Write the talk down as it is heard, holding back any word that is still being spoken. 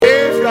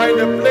are in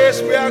a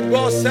place where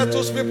God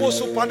settles people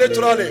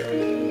supernaturally,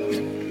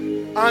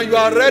 and you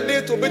are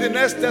ready to be the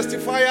next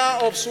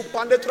testifier of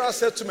supernatural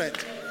settlement,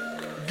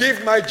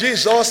 give my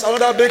Jesus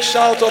another big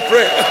shout of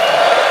praise.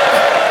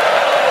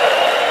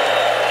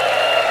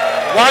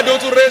 Why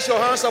don't you raise your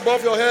hands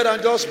above your head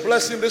and just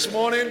bless him this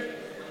morning?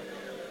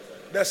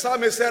 The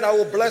psalmist said, I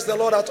will bless the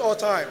Lord at all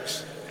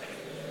times.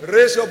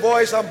 Raise your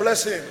voice and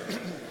bless him.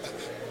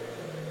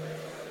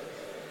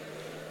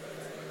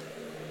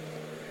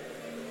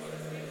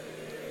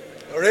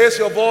 Raise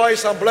your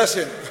voice and bless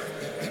him.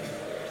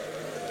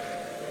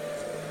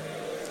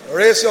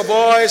 Raise your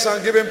voice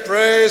and give him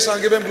praise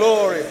and give him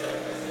glory.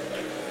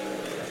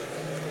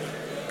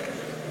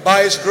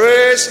 By his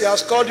grace, he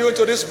has called you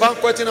into this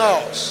banqueting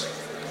house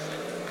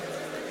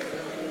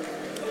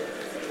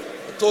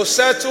to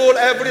settle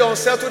every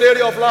unsettled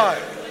area of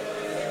life,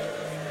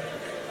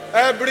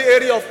 every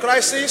area of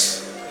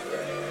crisis.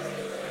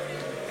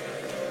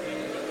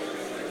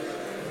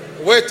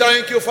 We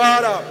thank you,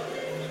 Father.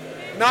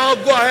 Now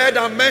go ahead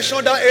and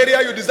mention that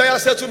area you desire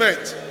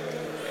settlement.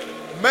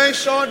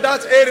 Mention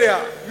that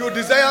area you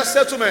desire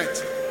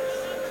settlement.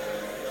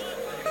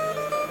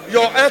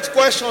 Your health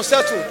question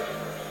settled.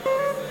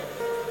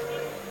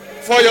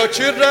 For your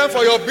children,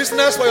 for your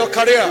business, for your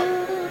career.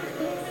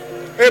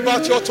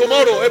 About your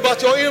tomorrow,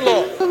 about your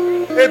in-law,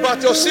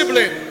 about your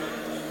sibling,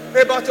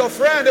 about your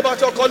friend, about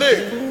your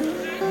colleague.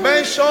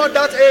 Mention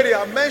that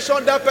area,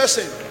 mention that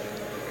person.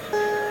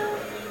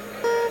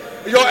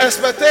 Your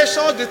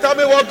expectations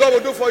determine what God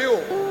will do for you.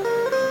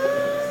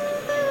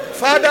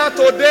 Father,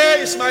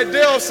 today is my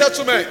day of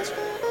settlement.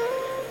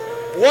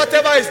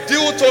 Whatever is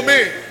due to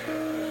me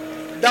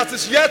that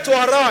is yet to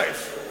arrive,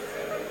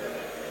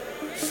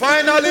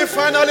 finally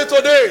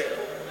today,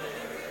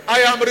 I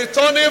am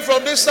returning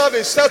from this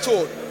service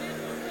settled.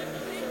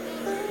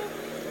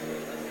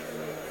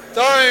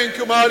 Thank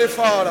you, mighty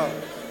Father.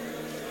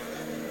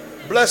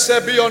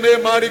 Blessed be your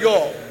name, mighty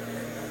God.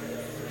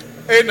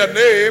 In the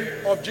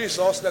name of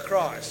Jesus the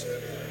Christ.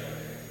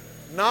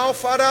 Now,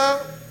 Father,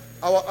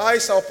 our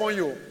eyes are upon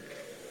you.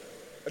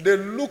 They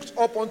looked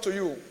up unto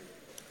you.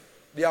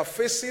 Their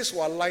faces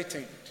were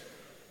lightened,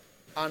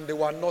 and they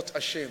were not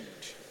ashamed.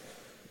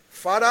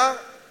 Father,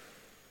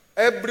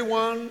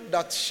 everyone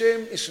that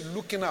shame is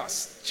looking at,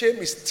 shame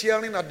is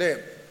staring at them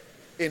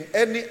in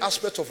any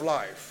aspect of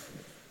life.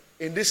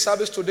 In this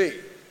service today,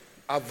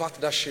 avert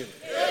that shame.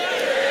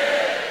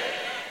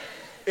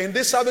 In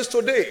this service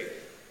today,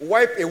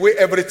 wipe away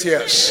every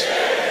tears.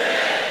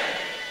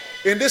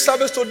 In this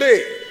service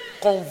today,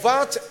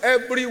 convert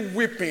every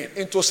weeping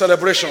into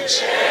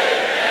celebrations.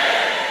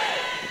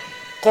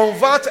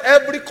 Convert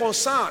every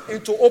concern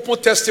into open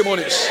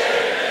testimonies.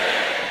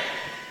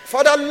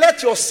 Father,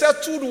 let your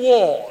settled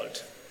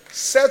world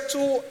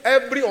settle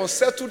every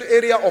unsettled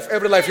area of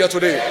every life here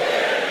today.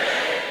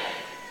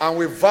 And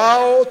we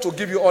vow to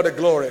give you all the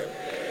glory.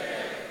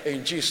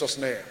 In Jesus'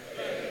 name.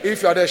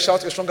 If you are there,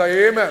 shout a stronger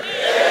amen.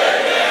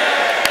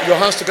 Your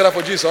hands together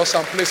for Jesus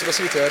and please be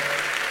seated.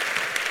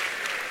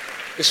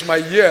 It's my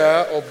year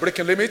of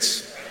breaking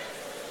limits.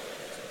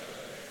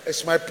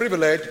 It's my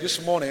privilege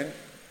this morning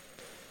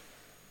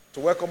to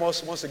welcome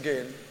us once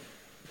again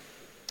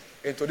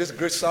into this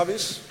great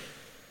service,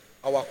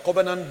 our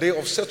covenant day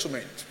of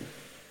settlement.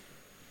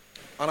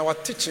 And our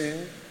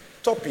teaching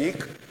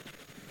topic,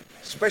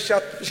 special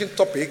teaching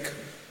topic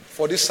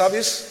for this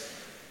service,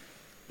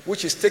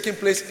 which is taking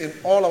place in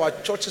all our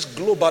churches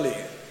globally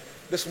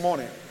this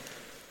morning,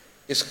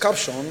 is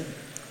captioned,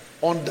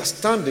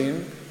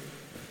 Understanding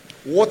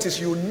What is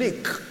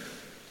Unique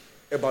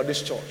About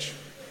This Church.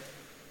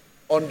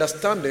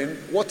 Understanding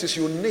what is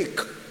unique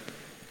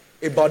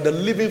about the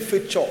Living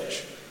Faith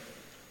Church.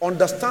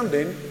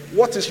 Understanding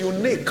what is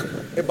unique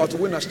about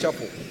Winners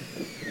Chapel.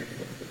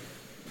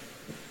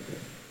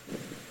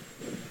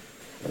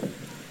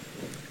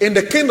 In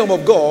the kingdom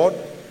of God,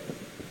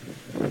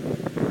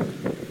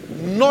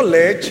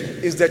 knowledge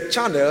is the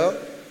channel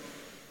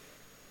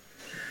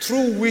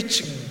through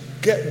which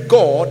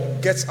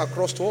God gets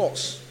across to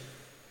us.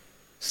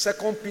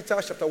 2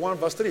 Peter chapter 1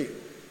 verse 3. It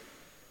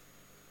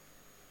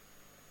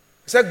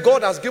said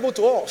God has given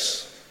to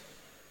us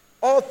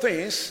all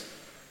things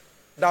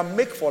that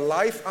make for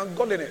life and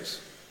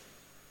godliness.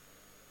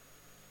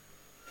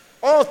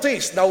 All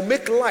things that will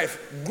make life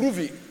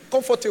groovy,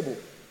 comfortable.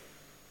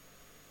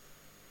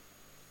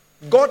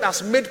 God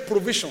has made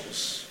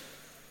provisions.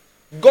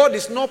 God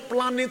is not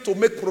planning to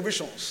make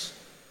provisions.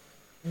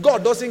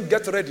 God doesn't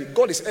get ready.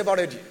 God is ever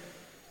ready.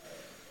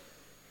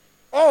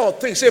 All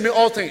things. Say me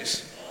all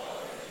things.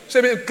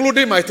 Say me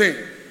including my thing.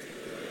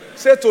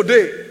 Say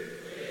today.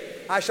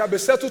 I shall be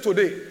settled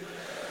today.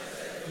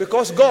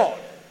 Because God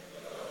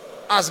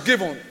has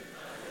given,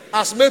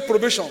 has made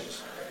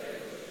provisions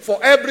for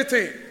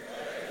everything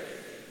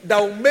that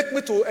will make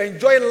me to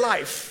enjoy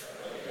life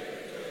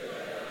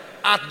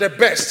at the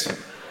best,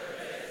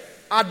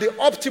 at the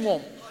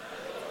optimum,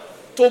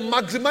 to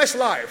maximize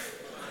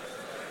life.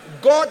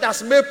 God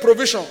has made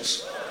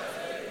provisions.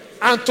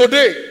 And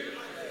today,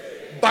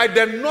 by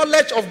the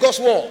knowledge of God's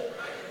word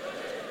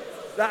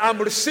that I'm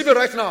receiving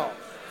right now,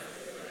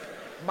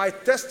 My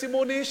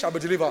testimony shall be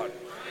delivered.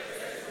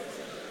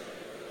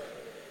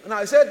 And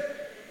I said,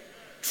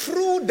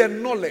 through the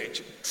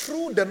knowledge,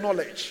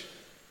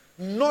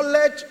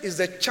 knowledge is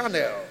the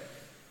channel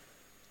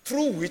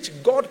through which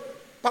God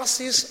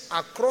passes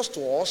across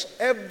to us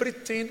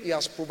everything he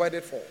has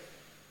provided for.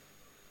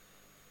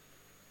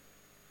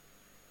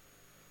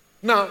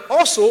 Now,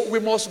 also, we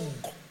must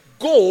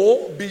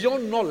go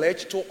beyond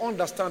knowledge to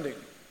understanding.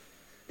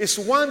 It's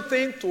one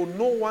thing to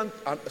know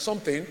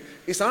something,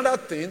 it's another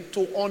thing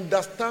to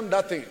understand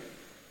that thing.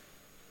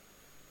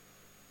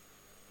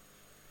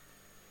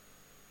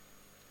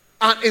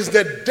 And it's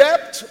the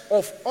depth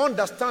of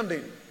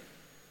understanding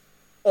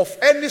of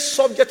any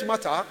subject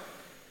matter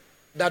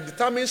that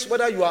determines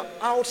whether you are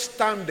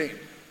outstanding,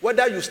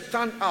 whether you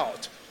stand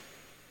out,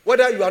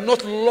 whether you are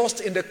not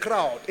lost in the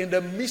crowd, in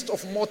the midst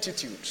of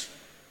multitudes.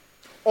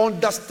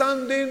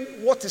 Understanding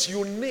what is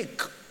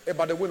unique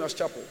about the Winners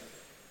Chapel.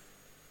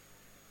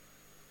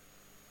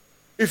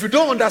 If you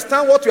don't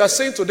understand what we are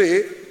saying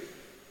today,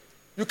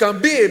 you can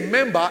be a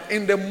member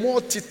in the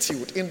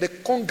multitude, in the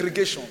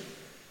congregation,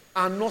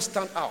 and not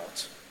stand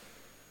out.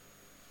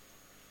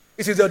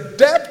 It is the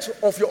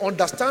depth of your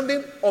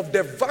understanding of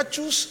the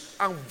virtues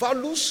and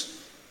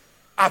values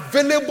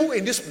available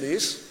in this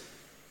place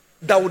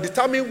that will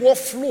determine what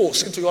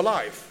flows into your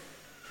life.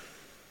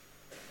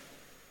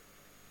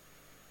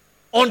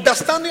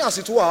 Understanding, as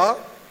it were,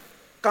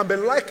 can be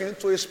likened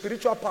to a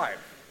spiritual pipe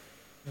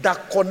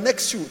that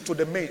connects you to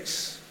the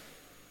mains.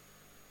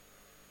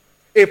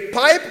 A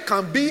pipe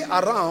can be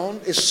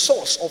around a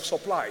source of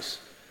supplies,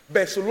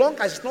 but so long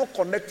as it's not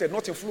connected,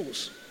 nothing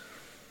flows.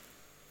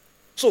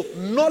 So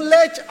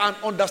knowledge and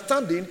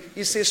understanding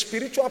is a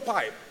spiritual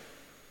pipe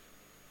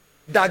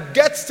that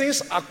gets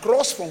things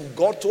across from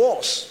God to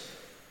us.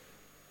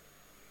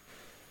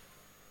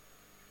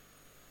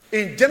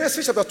 In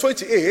Genesis chapter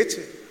 28,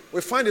 we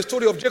find the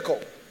story of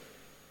Jacob.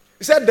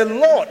 He said, the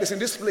Lord is in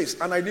this place,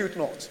 and I knew it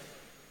not.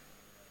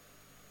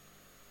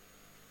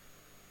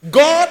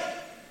 God,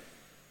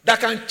 that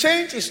can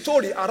change his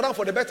story around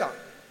for the better,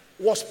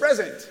 was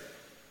present,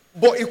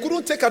 but he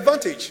couldn't take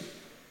advantage.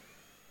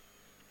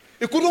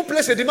 He couldn't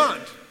place a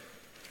demand.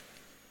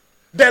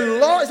 The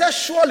Lord, he said,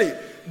 surely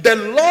the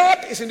Lord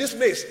is in this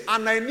place,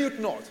 and I knew it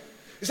not.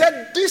 He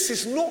said, this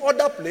is no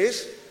other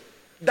place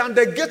than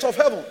the gate of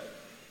heaven.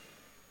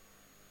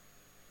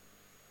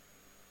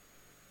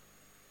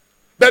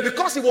 But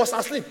because he was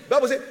asleep, the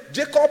Bible said,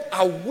 Jacob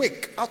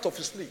awake out of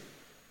his sleep.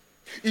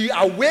 He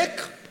awake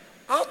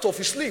out of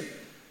his sleep.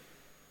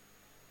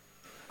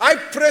 I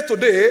pray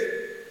today,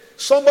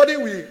 somebody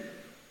will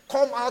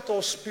come out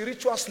of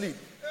spiritual sleep.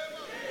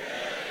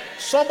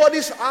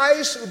 Somebody's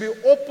eyes will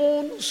be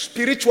opened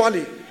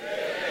spiritually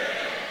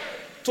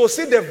to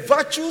see the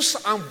virtues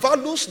and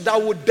values that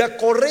will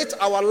decorate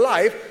our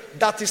life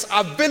that is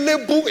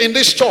available in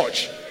this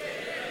church.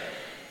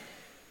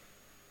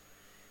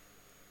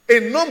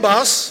 In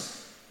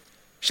Numbers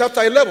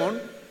chapter 11,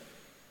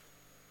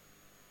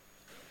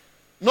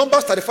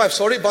 Numbers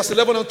 35, verse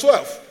 11 and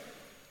 12,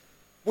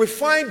 we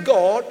find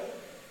God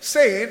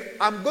saying,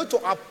 I'm going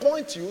to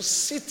appoint you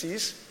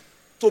cities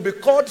to be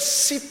called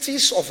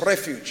cities of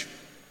refuge.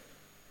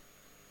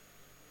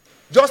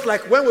 Just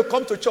like when we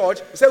come to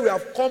church, he said we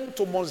have come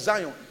to Mount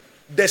Zion,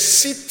 the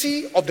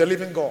city of the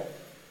living God.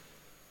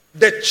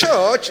 The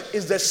church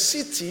is the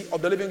city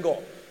of the living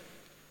God.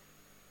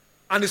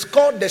 And it's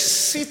called the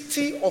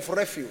city of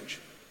refuge.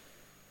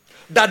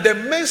 That the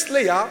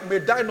manslayer may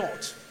die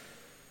not.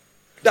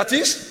 That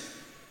is,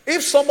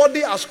 if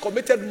somebody has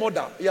committed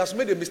murder, he has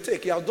made a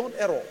mistake, he has done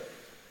error,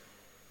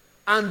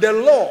 and the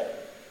law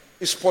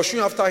is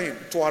pursuing after him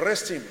to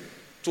arrest him,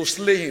 to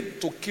slay him,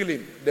 to kill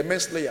him, the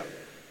manslayer.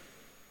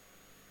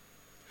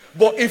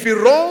 But if he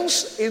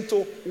runs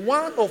into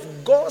one of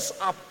God's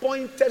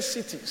appointed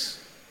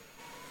cities,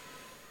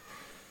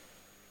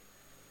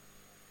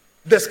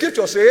 the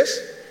scripture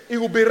says he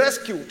will be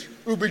rescued,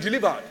 he will be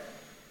delivered.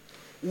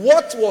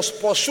 What was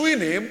pursuing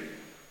him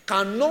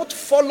cannot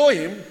follow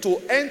him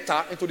to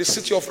enter into the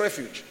city of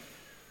refuge.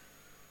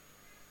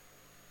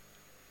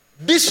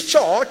 This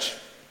church,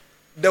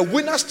 the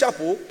Winners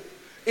Chapel,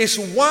 is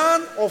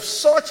one of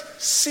such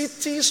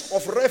cities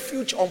of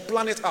refuge on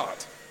planet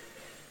Earth.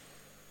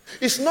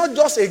 It's not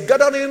just a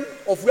gathering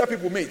of where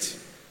people meet.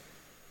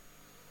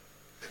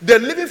 The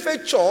Living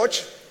Faith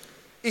Church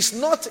is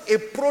not a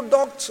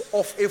product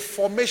of a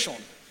formation.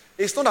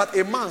 It's not that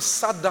a man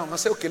sat down and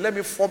said, okay, let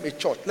me form a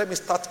church. Let me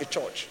start a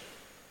church.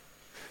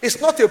 It's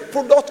not a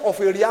product of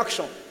a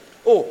reaction.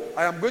 Oh,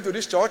 I am going to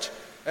this church.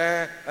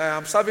 I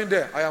am serving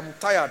there. I am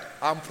tired.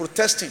 I am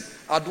protesting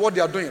at what they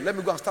are doing. Let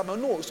me go and start.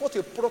 No, it's not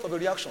a product of a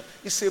reaction.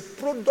 It's a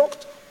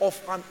product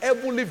of an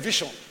heavenly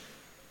vision.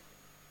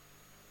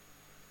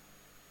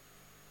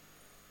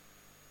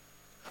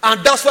 And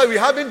that's why we're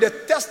having the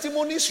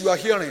testimonies you are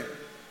hearing.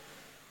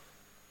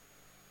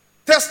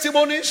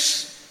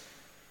 Testimonies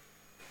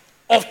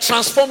of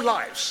transformed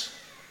lives,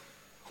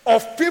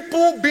 of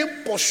people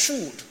being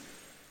pursued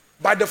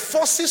by the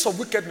forces of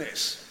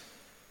wickedness.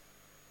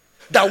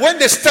 That when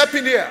they step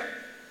in here,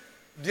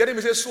 the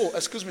enemy says, so,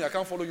 excuse me, I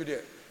can't follow you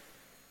there.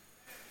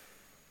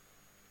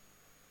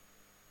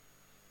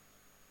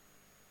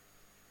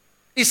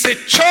 It's a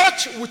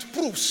church with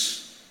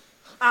proofs,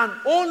 and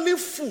only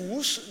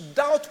fools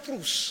doubt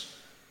proofs.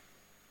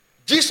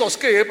 Jesus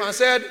came and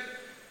said,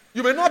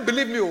 you may not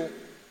believe me,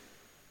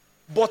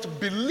 but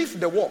believe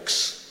the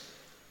works.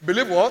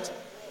 Believe what?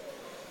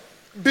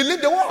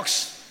 Believe the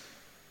works.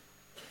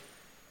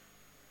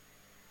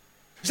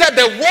 He said,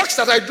 the works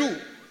that I do,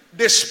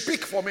 they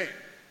speak for me.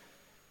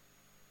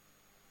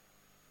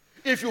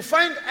 If you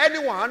find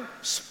anyone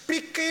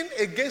speaking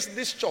against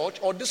this church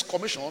or this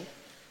commission,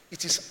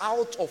 it is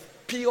out of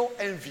pure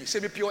envy. Say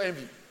me, pure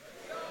envy.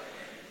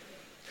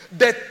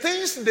 The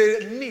things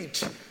they need,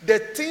 the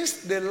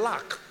things they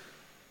lack,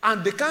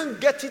 and they can't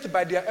get it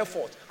by their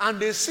effort, and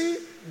they see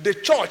the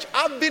church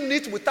having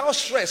it without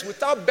stress,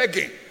 without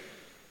begging.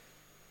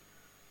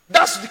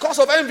 That's because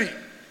of envy.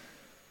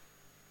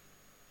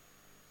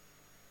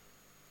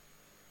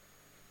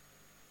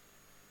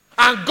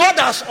 And God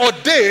has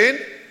ordained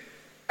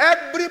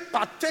every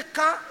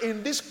partaker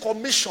in this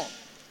commission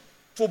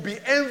to be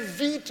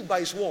envied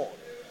by his word.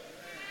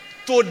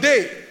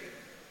 Today,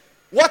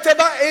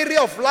 whatever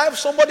area of life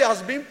somebody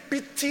has been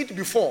pitied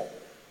before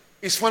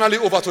is finally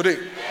over today.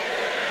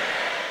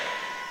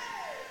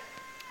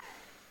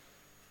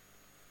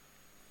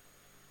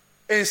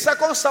 In 2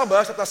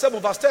 Samuel chapter 7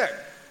 verse 10,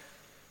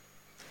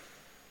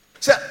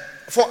 say,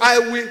 for I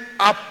will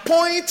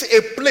appoint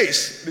a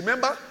place.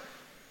 Remember,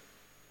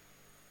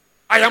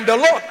 I am the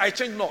Lord, I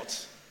change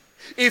not.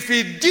 If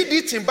he did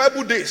it in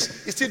Bible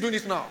days, he's still doing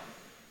it now.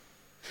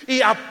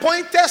 He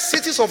appointed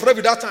cities of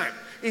refuge that time.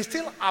 He's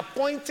still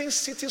appointing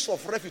cities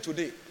of refuge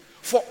today.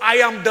 For I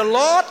am the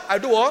Lord, I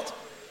do what?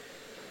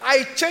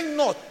 I change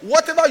not.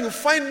 Whatever you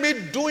find me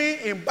doing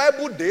in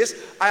Bible days,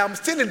 I am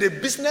still in the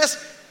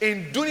business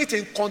in doing it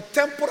in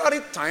contemporary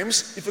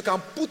times, if you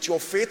can put your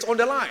faith on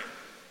the line.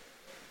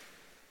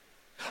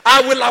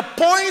 I will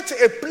appoint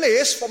a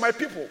place for my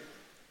people,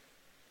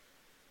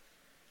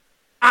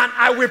 and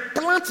I will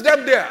plant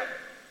them there,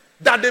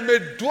 that they may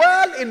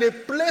dwell in a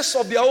place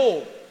of their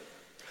own,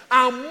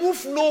 and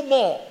move no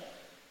more.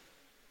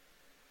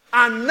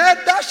 And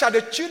neither shall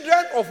the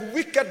children of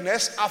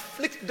wickedness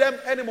afflict them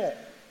anymore.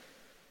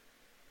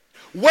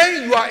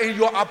 When you are in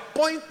your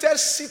appointed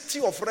city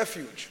of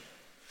refuge,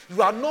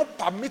 you are not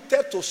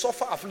permitted to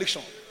suffer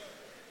affliction.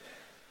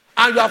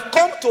 And you have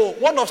come to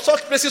one of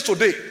such places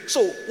today.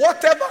 So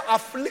whatever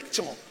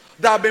affliction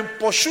that have been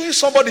pursuing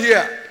somebody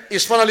here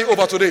is finally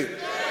over today. Amen.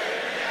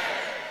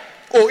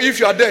 Oh, if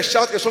you are there,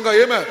 shout a stronger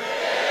amen. Amen.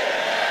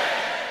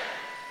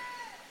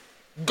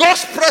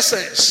 God's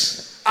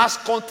presence has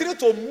continued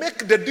to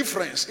make the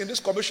difference in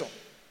this commission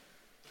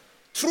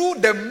through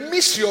the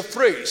mystery of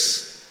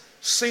praise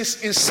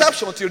since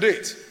inception till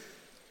date.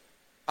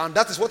 And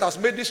that is what has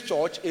made this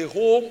church a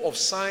home of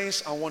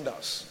signs and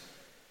wonders.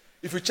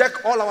 If you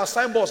check all our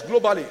signboards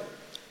globally,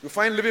 you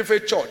find Living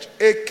Faith Church,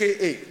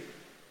 aka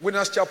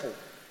Winners Chapel.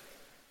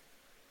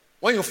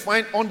 When you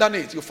find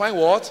underneath, you find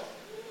what?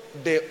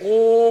 The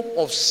home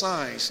of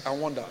signs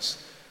and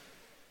wonders.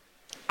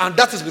 And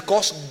that is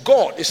because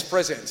God is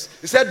present.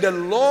 He said, the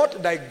Lord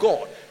thy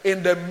God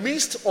in the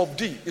midst of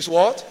thee is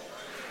what?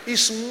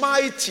 Is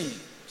mighty.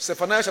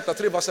 Zephaniah chapter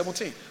 3 verse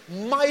 17.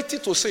 Mighty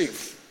to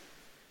save.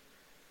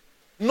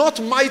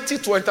 Not mighty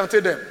to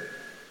entertain them.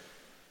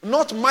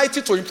 Not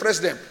mighty to impress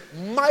them.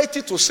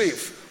 Mighty to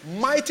save.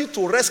 Mighty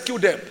to rescue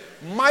them.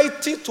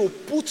 Mighty to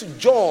put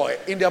joy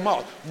in their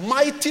mouth.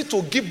 Mighty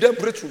to give them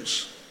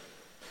breakthroughs.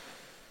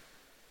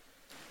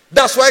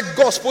 That's why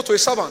God spoke to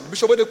his servant,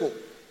 Bishop Edeko,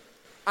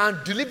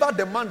 and delivered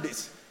the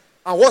mandate.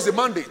 And what's the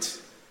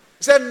mandate?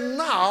 He said,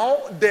 now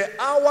the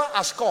hour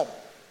has come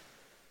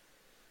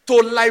to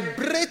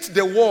liberate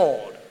the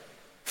world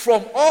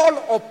from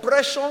all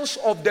oppressions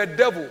of the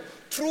devil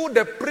through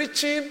the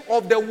preaching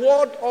of the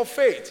word of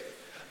faith.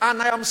 And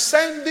I am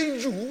sending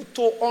you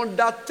to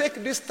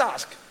undertake this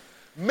task.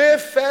 May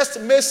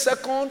 1st, May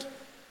 2nd,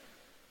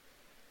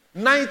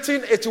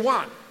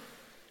 1981.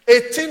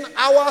 18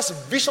 hours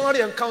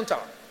visionary encounter.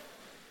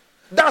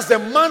 That's the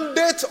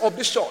mandate of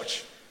this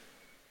church.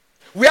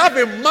 We have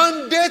a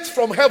mandate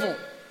from heaven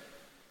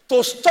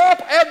to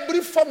stop every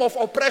form of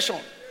oppression.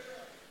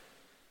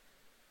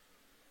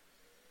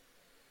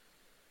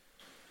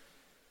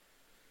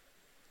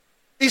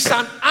 It's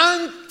an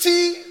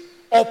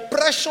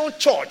anti-oppression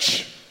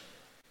church.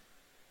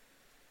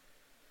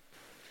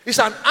 It's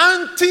an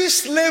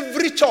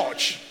anti-slavery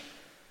church.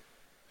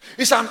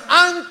 It's an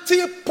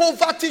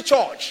anti-poverty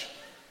church.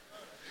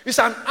 It's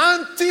an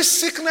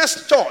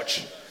anti-sickness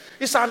church.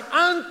 It's an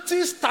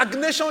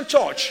anti-stagnation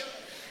church.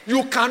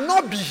 You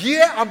cannot be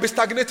here and be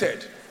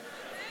stagnated.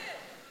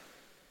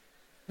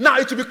 Now,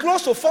 it will be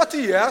close to 40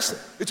 years.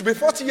 It will be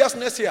 40 years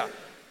next year.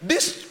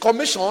 This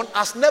commission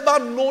has never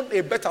known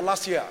a better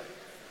last year.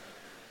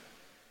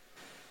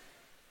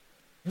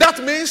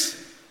 That means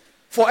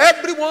for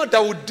everyone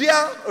that would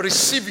dare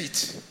receive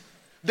it,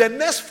 the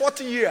next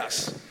 40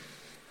 years,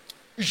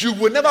 you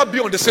will never be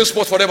on the same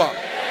spot forever.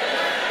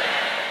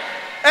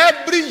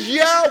 Every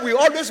year will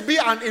always be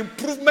an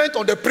improvement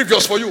on the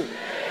previous for you.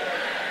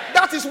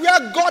 That is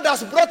where God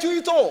has brought you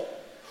into.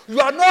 You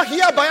are not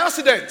here by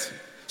accident.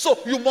 So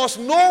you must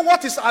know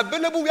what is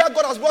available where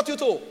God has brought you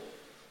to.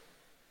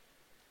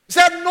 He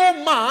said,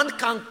 no man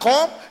can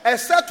come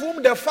except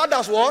whom the Father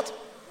has what?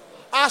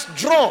 Has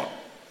drawn.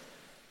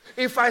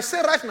 If I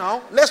say right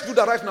now, let's do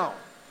that right now.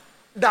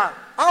 That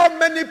how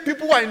many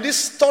people are in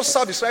this third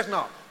service right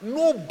now?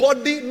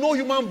 Nobody, no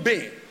human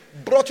being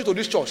brought you to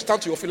this church.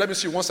 Stand to your feet. Let me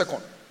see you 1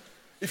 second.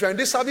 If you're in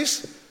this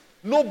service,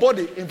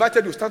 nobody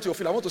invited you. Stand to your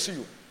feet. I want to see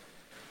you.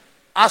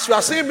 As you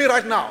are seeing me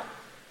right now,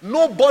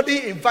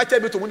 nobody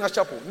invited me to Winners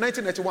Chapel,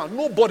 1991.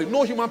 Nobody,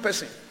 no human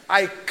person.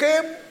 I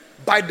came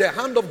by the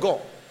hand of God.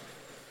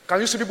 Can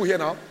you see people here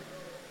now?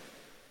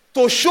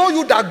 To show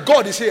you that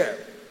God is here.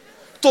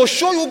 To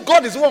show you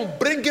God is the one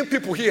bringing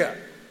people here.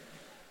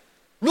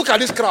 Look at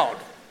this crowd.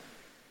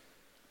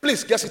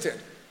 Please get seated.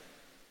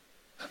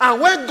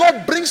 And when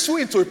God brings you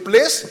into a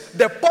place,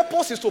 the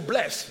purpose is to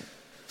bless.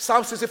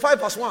 Psalm 65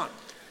 verse 1.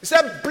 He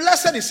said,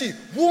 blessed is he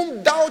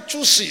whom thou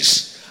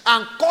choosest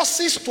and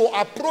causes to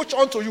approach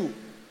unto you.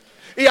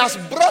 He has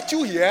brought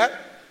you here.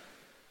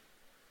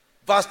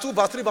 Verse 2,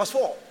 verse 3, verse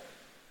 4.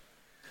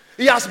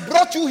 He has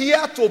brought you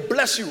here to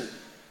bless you.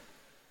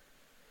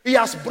 He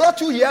has brought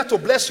you here to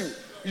bless you.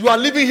 You are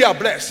living here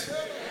blessed.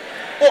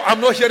 Oh, I'm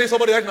not hearing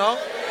somebody right now.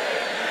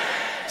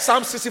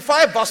 Psalm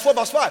 65 verse 4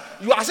 verse 5.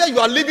 I said you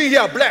are living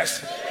here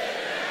blessed.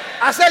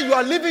 I said you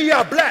are living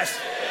here blessed.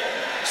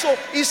 So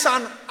it's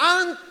an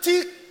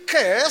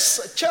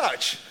anti-curse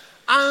church.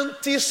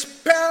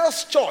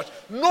 Anti-spells church.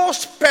 No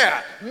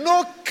spell,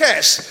 no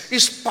curse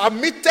is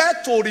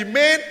permitted to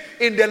remain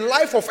in the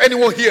life of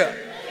anyone here.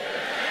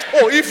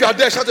 Oh, if you are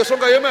there, shout a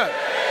stronger amen.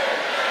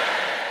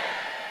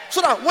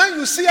 So that when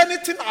you see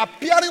anything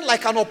appearing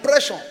like an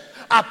oppression,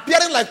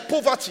 appearing like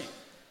poverty,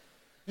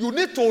 you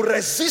need to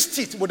resist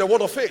it with the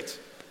word of faith.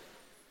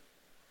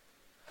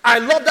 I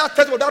love that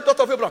testimony of that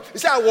daughter of Abraham. He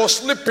said, I was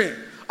sleeping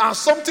and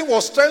something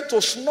was trying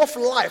to snuff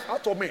life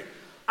out of me.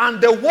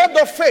 And the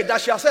word of faith that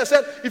she has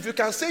said, if you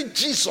can say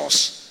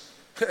Jesus.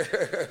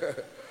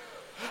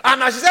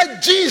 And as she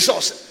said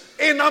Jesus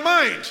in her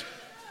mind,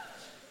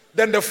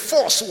 then the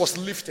force was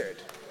lifted.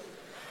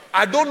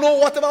 I don't know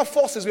whatever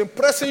force has been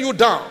pressing you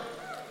down.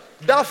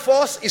 That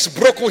force is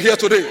broken here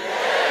today.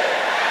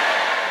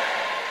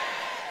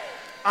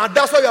 And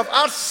that's why we have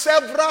had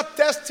several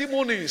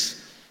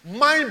testimonies,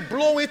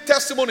 mind-blowing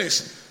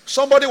testimonies.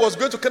 Somebody was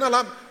going to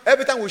Canaan.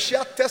 Every time we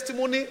share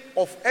testimony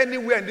of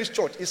anywhere in this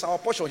church, it's our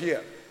portion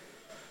here.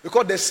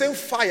 Because the same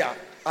fire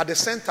at the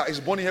center is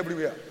burning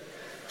everywhere.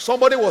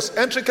 Somebody was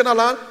entering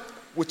Canaan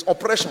with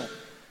oppression.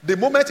 The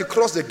moment he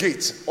crossed the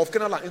gate of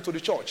Canaan into the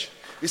church,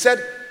 he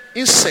said,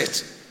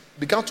 insect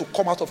began to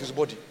come out of his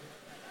body.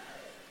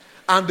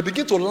 And they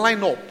begin to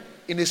line up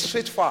in a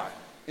straight file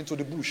into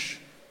the bush.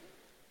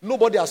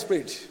 Nobody has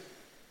prayed.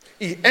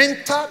 He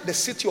entered the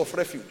city of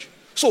refuge.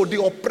 So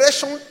the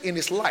oppression in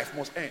his life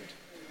must end.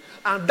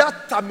 And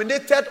that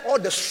terminated all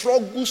the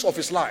struggles of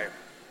his life.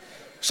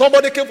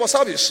 Somebody came for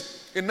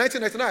service in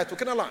 1999 to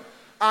Canaan.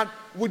 And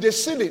with the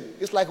ceiling,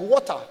 it's like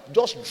water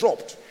just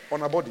dropped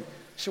on her body.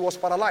 She was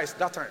paralyzed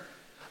that time.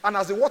 And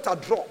as the water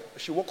dropped,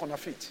 she walked on her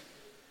feet.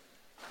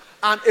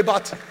 And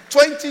about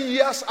 20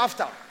 years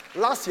after,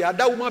 last year,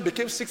 that woman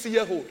became 60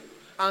 years old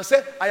and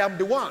said, I am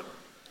the one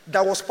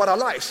that was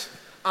paralyzed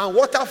and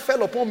water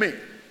fell upon me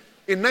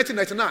in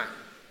 1999.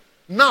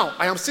 Now,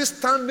 I am still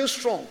standing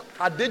strong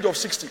at the age of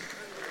 60.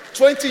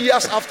 20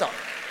 years after.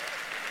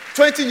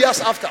 20 years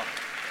after.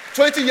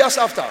 20 years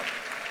after.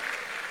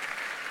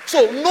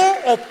 So,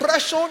 no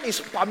oppression is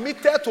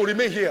permitted to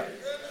remain here.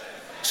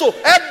 So,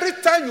 every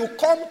time you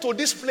come to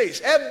this place,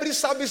 every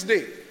service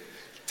day,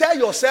 tell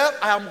yourself,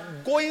 I am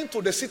going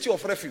to the city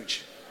of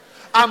refuge.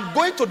 I'm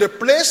going to the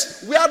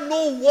place where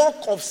no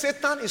work of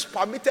Satan is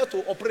permitted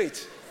to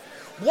operate.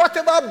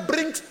 Whatever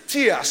brings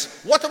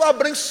tears, whatever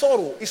brings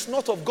sorrow is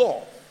not of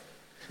God.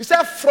 He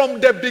said, from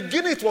the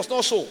beginning it was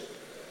not so.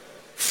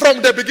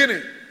 From the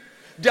beginning.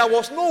 There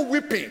was no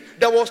weeping,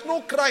 there was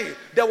no crying,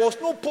 there was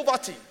no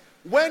poverty.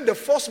 When the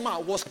first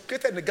man was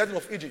created in the Garden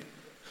of Eden,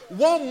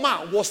 one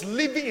man was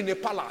living in a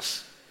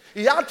palace.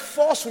 He had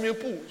 4 swimming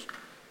pools.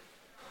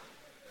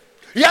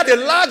 He had a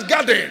large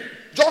garden,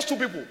 just 2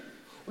 people.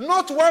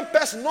 Not one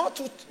person, not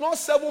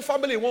 7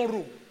 families in one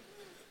room.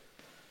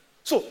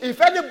 So if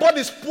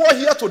anybody is poor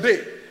here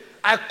today,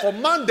 I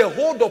command the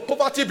hold of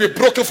poverty be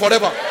broken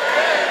forever.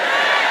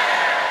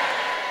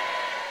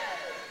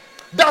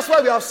 That's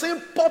why we have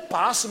seen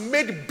paupers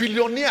made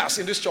billionaires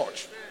in this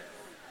church.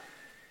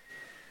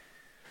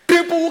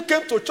 People who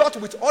came to church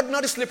with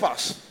ordinary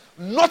slippers,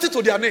 nothing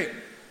to their name.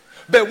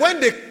 But when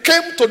they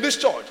came to this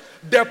church,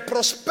 the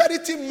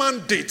prosperity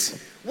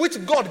mandate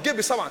which God gave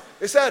his servant,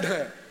 he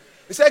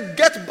said,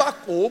 get back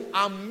home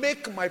and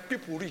make my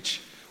people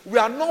rich. We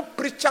are not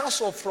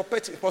preachers of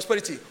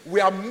prosperity.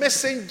 We are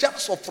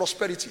messengers of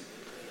prosperity.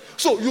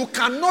 So you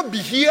cannot be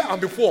here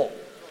and be poor.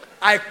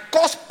 I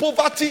cause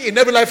poverty in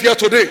every life here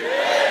today.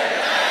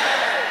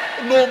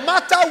 No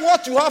matter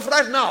what you have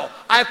right now,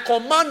 I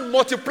command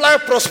multiply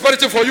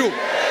prosperity for you.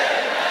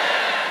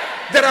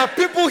 There are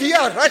people here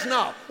right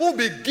now who will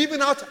be giving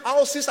out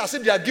houses as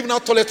if they are giving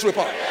out toilet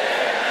paper.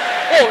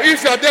 Oh,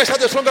 if you are there,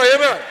 shout a stronger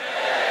amen.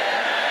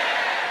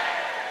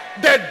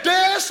 The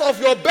days of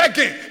your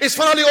begging is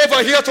finally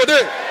over here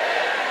today.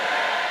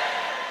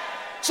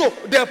 So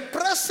the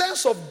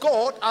presence of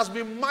God has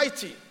been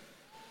mighty,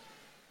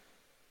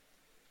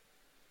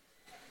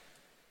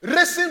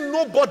 raising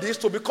nobodies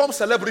to become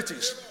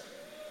celebrities.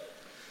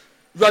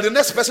 You are the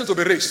next person to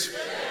be raised.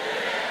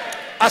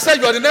 I said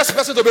you are the next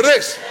person to be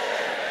raised.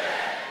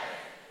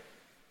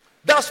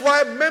 That's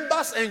why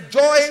members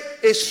enjoy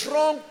a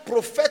strong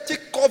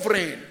prophetic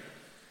covering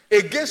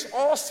against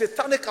all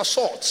satanic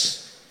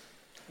assaults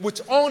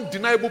with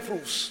undeniable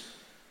proofs.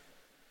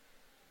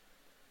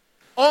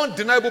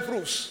 Undeniable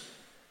proofs.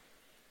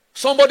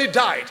 Somebody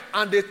died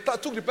and they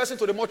took the person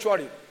to the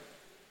mortuary.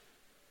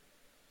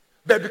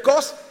 But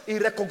because he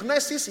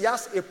recognizes he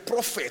has a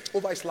prophet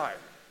over his life,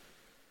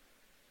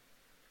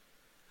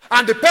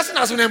 and the person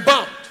has been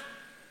embalmed,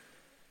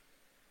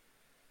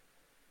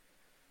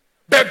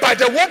 but by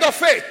the word of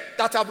faith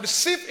that I've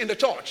received in the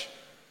church,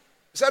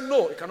 he said,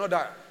 no, he cannot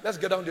die. Let's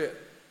get down there.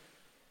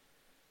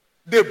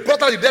 They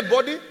brought out the dead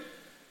body.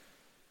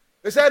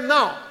 They said,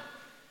 now,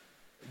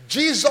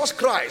 Jesus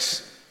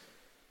Christ,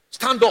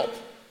 stand up.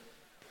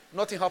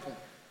 Nothing happened.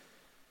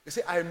 They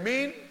said, I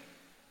mean,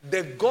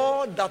 the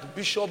God that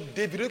Bishop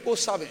David Rico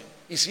serving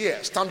is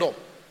here. Stand up.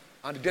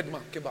 And the dead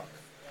man came back.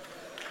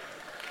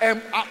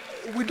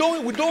 We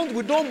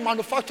don't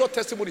manufacture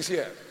testimonies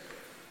here.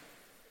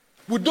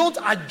 We don't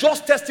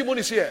adjust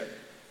testimonies here.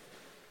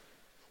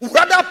 We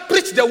rather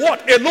preach the word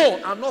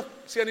alone and not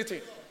say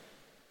anything.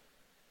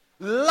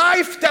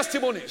 Life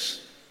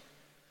testimonies.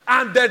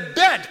 And the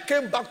dead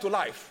came back to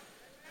life.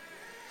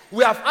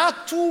 We have had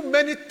too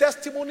many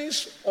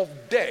testimonies of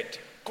dead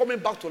coming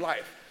back to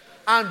life.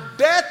 And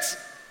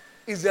death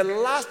is the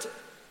last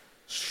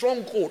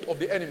stronghold of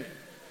the enemy.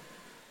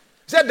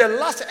 He said the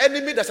last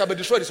enemy that shall be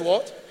destroyed is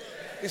what?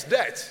 Is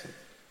death.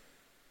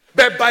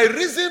 But by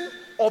reason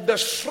of the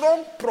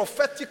strong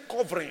prophetic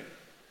covering,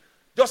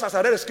 just as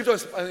I read the scripture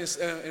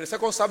in the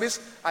second service,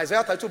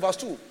 Isaiah 32 verse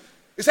 2,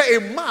 it said,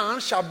 a man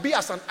shall be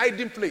as an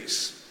hiding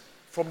place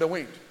from the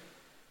wind.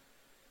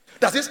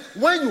 That is,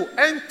 when you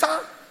enter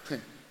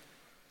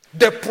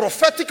the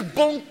prophetic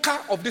bunker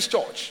of this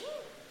church,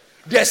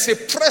 there's a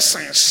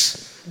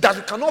presence that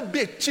you cannot be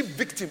a cheap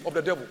victim of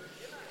the devil.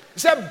 He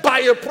said, by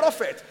a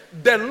prophet,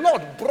 the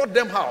Lord brought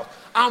them out.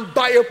 And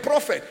by a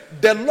prophet,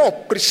 the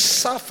Lord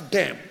preserved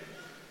them.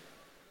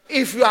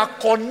 If you are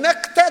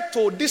connected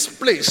to this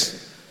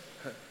place,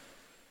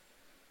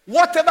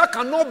 whatever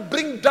cannot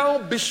bring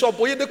down Bishop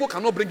Oyedepo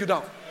cannot bring you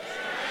down.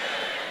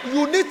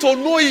 You need to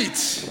know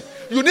it.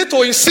 You need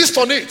to insist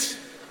on it.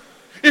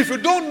 If you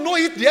don't know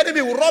it, the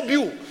enemy will rob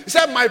you. He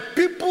said, my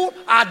people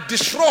are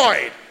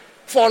destroyed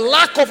for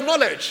lack of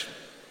knowledge.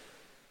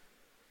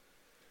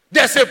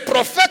 There's a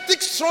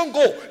prophetic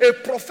stronghold, a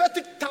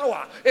prophetic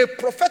tower, a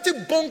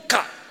prophetic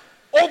bunker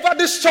over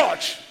this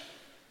church.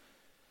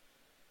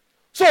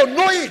 So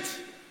know it.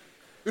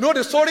 You know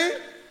the story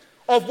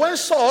of when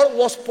Saul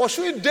was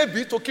pursuing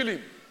David to kill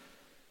him.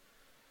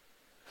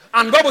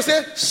 And the Bible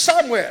says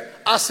Samuel,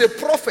 as a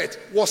prophet,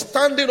 was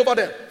standing over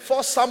them.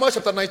 1 Samuel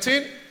chapter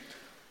 19,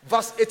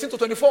 verse 18 to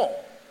 24.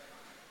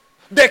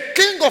 The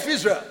king of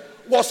Israel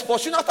was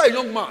pursuing after a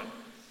young man.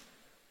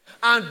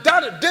 And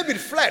David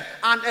fled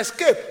and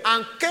escaped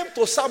and came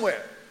to Samuel.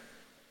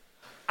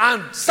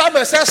 And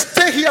Samuel said,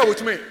 stay here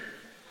with me.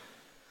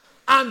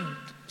 And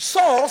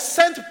Saul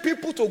sent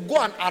people to go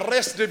and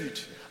arrest David.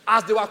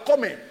 As they were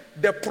coming,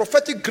 the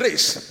prophetic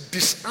grace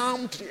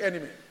disarmed the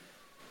enemy.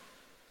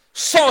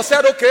 Saul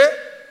said, okay,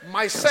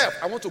 myself,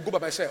 I want to go by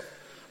myself.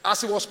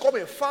 As he was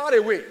coming far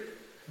away,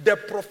 the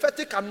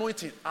prophetic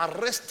anointing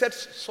arrested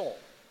Saul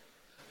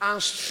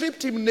and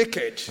stripped him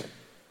naked,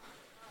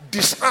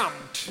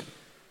 disarmed,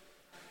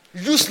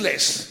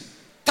 useless,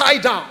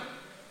 tied down.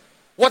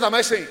 What am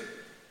I saying?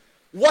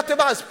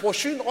 Whatever is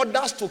pursuing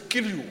others to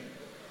kill you,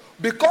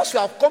 because you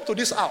have come to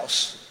this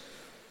house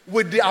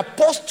with the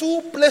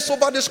apostle placed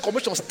over this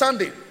commission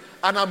standing,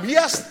 and I'm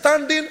here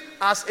standing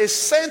as a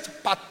saint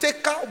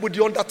partaker with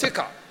the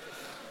undertaker.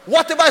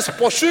 Whatever is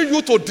pursuing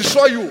you to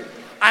destroy you,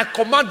 I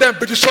command them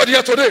be destroyed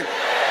here today.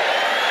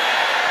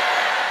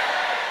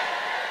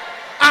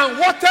 And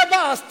whatever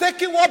has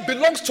taken what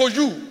belongs to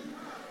you,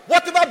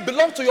 whatever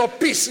belongs to your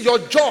peace, your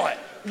joy,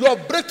 your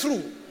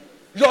breakthrough,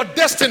 your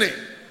destiny,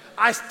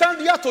 I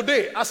stand here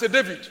today as a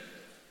David.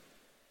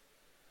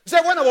 He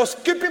said, when I was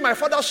keeping my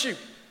father's sheep,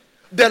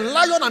 the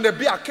lion and the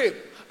bear came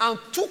and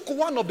took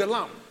one of the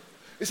lamb.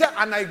 He said,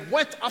 and I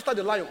went after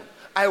the lion.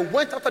 I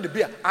went after the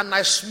bear and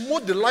I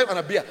smote the lion and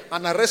the bear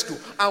and I rescued.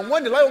 And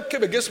when the lion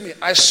came against me,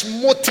 I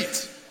smote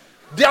it.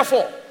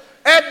 Therefore,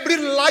 every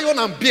lion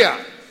and bear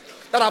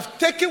that have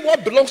taken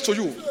what belongs to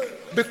you,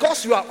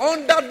 because you are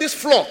under this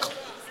flock,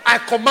 I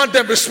command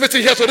them be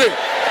smitten here today.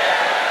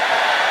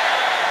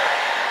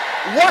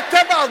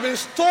 Whatever has been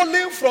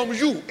stolen from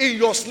you in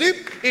your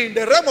sleep, in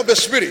the realm of the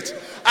spirit,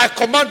 I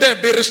command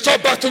them be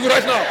restored back to you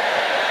right now.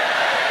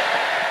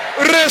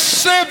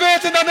 Receive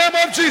it in the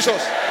name of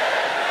Jesus.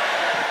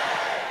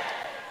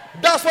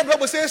 That's what the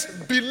Bible says.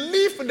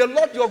 Believe in the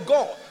Lord your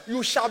God,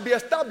 you shall be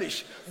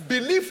established.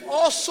 Believe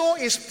also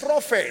his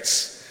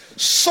prophets,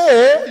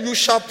 so you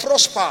shall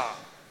prosper.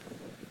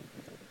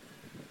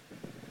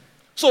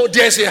 So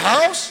there's a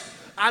house,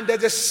 and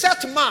there's a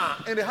set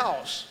man in the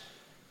house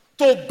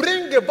to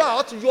bring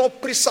about your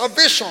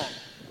preservation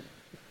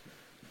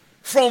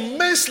from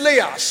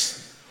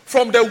manslayers,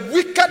 from the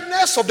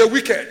wickedness of the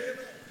wicked.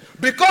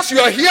 Because you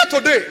are here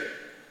today,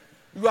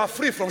 you are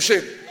free from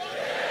shame.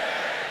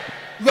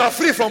 You are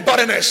free from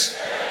barrenness.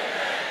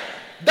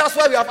 That's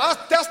why we have had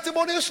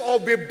testimonies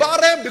of the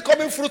barren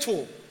becoming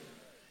fruitful.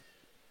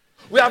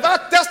 We have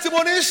had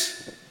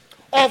testimonies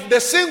of the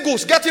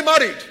singles getting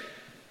married.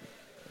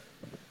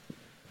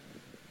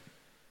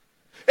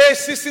 A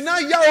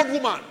 69-year-old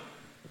woman,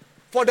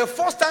 for the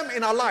first time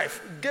in her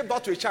life, gave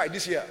birth to a child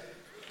this year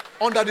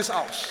under this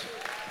house.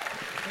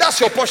 That's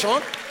your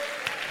portion.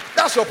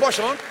 That's your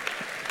portion.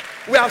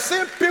 We have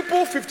seen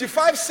people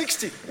 55,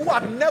 60 who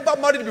had never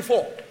married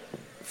before.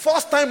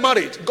 First time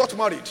married, got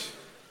married.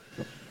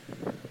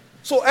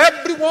 So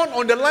everyone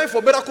on the line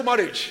for miracle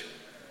marriage,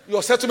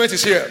 your settlement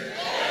is here.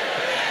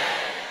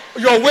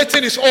 Your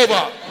waiting is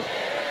over.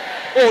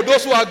 Oh,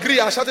 those who agree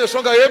are shouting a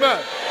stronger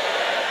amen.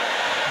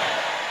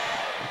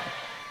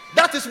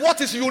 That is what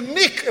is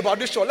unique about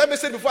this church. Let me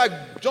say before I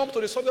jump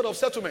to the subject of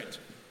settlement.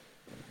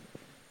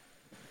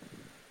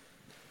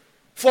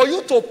 For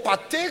you to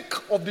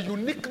partake of the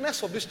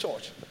uniqueness of this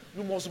church,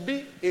 you must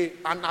be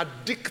an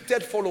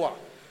addicted follower.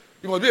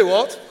 You must be a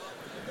what?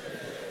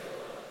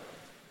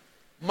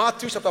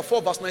 Matthew chapter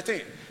 4 verse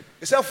 19.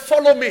 He said,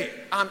 follow me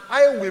and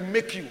I will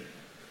make you.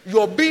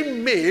 You're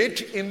being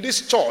made in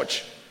this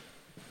church.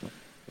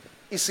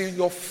 It's in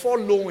your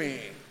following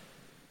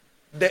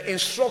the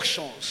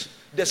instructions,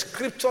 the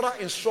scriptural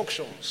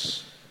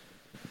instructions.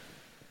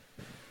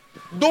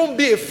 Don't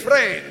be a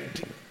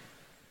friend.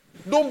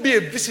 Don't be a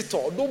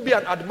visitor. Don't be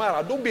an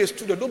admirer. Don't be a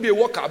student. Don't be a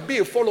worker. Be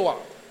a follower.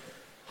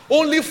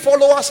 Only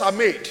followers are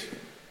made.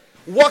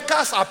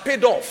 Workers are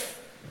paid off.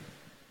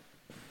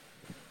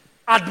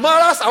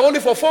 Admirers are only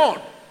for fun.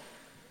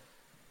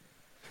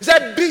 He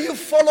said, be you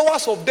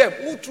followers of them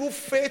who through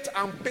faith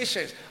and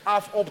patience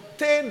have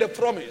obtained the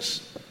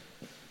promise.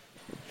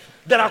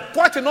 There are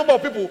quite a number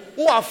of people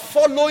who are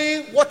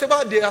following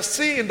whatever they are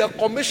seeing in the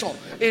commission,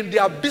 in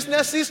their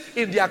businesses,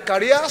 in their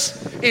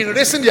careers, in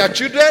raising their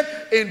children,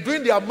 in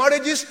doing their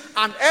marriages,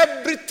 and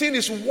everything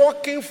is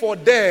working for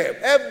them.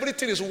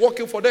 Everything is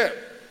working for them.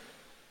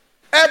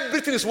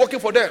 Everything is working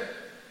for them.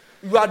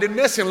 You are the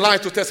next in line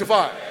to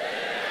testify.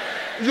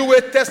 You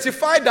will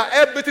testify that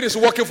everything is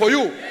working for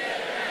you.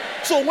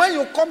 So when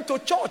you come to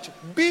church,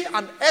 be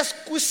an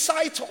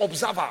exquisite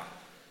observer.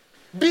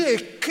 Be a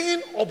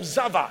keen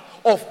observer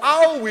of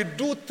how we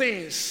do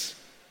things.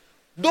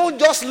 Don't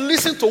just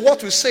listen to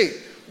what we say.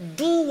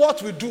 Do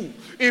what we do.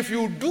 If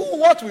you do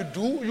what we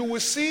do, you will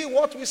see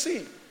what we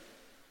see.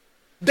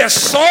 The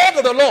sword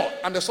of the Lord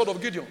and the sword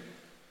of Gideon.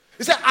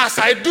 He said, as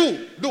I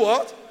do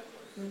what?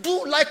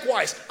 Do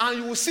likewise, and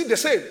you will see the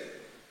same.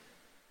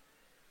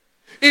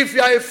 If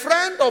you are a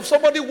friend of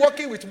somebody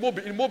working with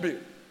in Mobile,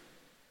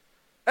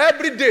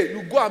 every day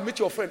you go and meet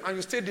your friend and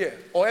you stay there,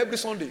 or every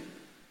Sunday,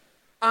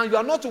 and you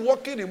are not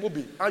working in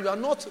Mobile, and you are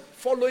not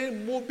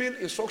following Mobile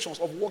instructions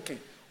of working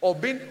or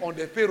being on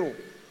the payroll,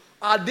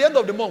 at the end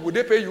of the month, will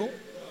they pay you?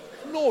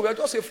 No, we are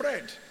just a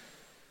friend.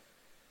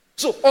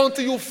 So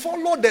until you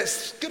follow the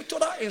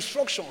scriptural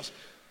instructions,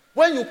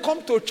 when you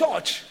come to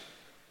church,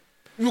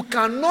 you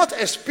cannot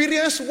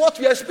experience what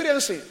we are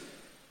experiencing.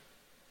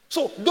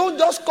 So don't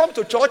just come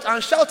to church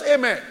and shout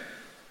amen.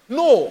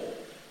 No.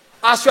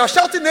 As you are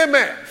shouting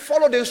amen,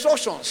 follow the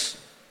instructions.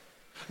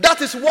 That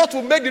is what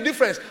will make the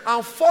difference.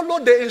 And follow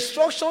the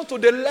instructions to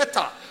the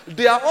letter.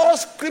 They are all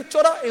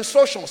scriptural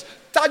instructions,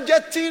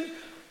 targeting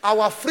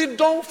our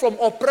freedom from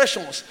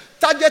oppressions,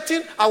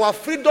 targeting our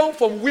freedom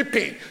from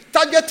weeping,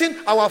 targeting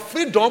our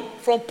freedom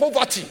from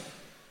poverty.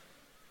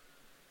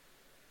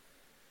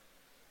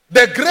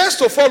 The grace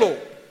to follow.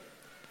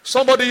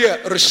 Somebody here,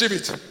 receive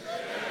it.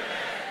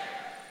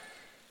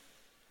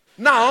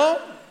 Now,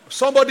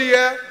 somebody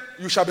here,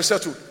 you shall be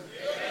settled.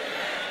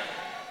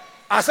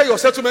 I say your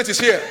settlement is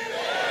here.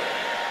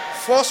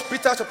 1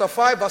 Peter chapter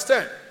 5 verse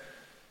 10.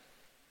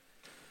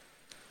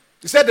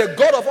 He said, the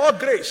God of all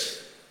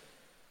grace,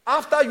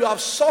 after you have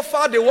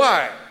suffered a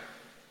while,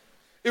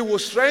 it will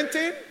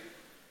strengthen,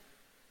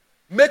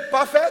 make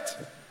perfect,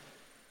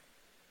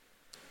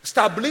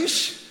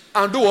 establish,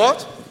 and do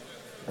what?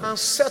 And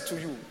settle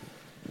you.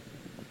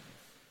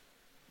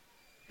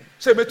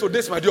 Say, me, today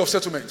is my day of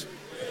settlement.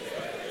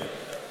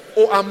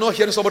 Oh, I'm not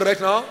hearing somebody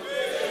right now.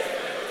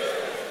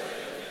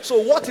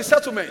 So what is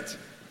settlement?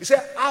 He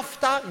said,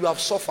 after you have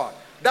suffered.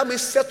 That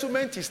means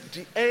settlement is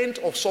the end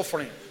of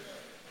suffering.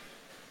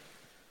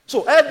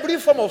 So every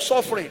form of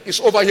suffering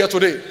is over here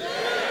today.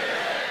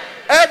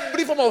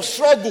 Every form of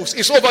struggles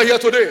is over here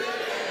today.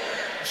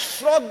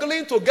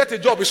 Struggling to get a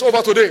job is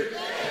over today.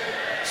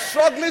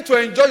 Struggling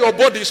to enjoy your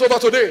body is over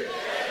today.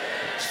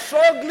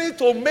 Struggling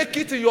to make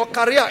it in your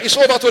career is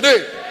over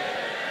today.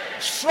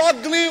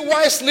 Struggling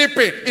while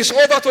sleeping is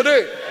over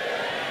today.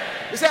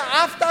 He said,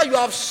 after you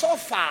have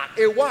suffered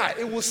a while,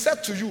 it will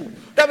set to you.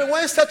 That means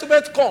when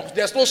settlement comes,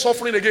 there's no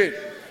suffering again.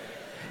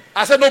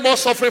 I said no more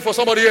suffering for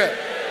somebody here.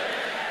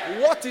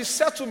 What is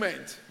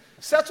settlement?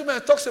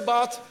 Settlement talks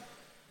about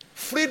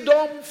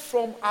freedom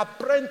from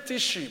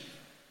apprenticeship.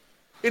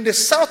 In the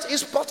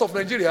southeast part of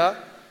Nigeria,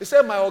 he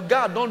said, my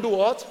God, don't do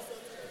what?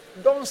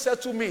 Don't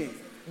settle me.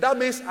 That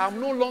means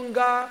I'm no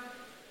longer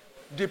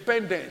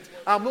dependent.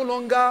 I'm no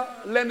longer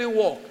learning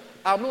work.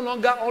 I'm no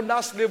longer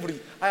under slavery.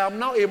 I am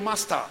now a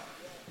master.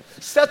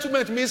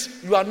 Settlement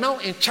means you are now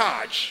in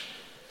charge.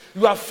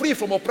 You are free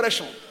from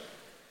oppression.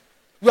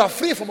 You are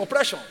free from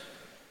oppression.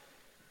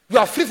 You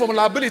are free from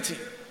liability.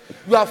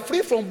 You are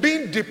free from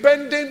being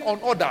dependent on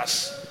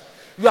others.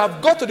 You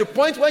have got to the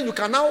point where you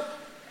can now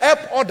help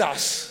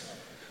others.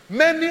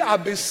 Many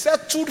have been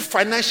settled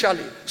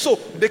financially, so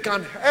they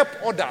can help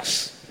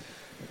others.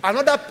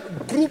 Another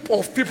group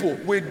of people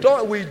will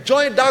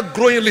join that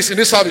growing list in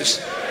this service.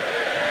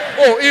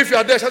 Oh, if you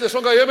are there, shout a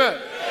stronger amen.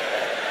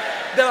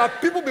 There are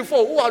people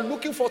before who are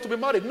looking for to be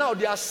married. Now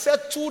they are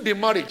settled in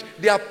marriage.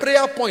 Their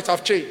prayer points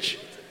have changed.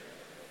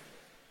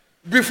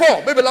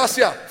 Before, maybe last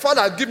year,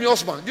 Father, give me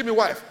husband, give me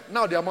wife.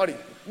 Now they are married.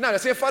 Now they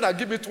say, Father,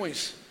 give me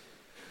twins.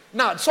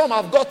 Now some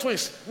have got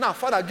twins. Now,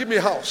 Father, give me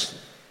a house.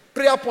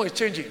 Prayer point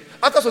changing.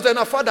 After some time,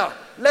 now, Father,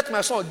 let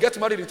my son get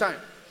married in time.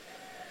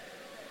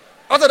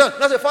 After that,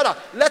 now say, Father,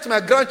 let my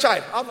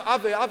grandchild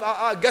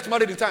get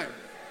married in time.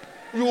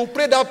 You will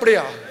pray that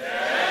prayer.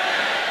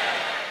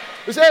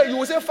 You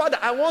will say, Father,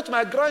 I want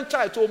my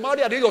grandchild to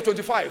marry at the age of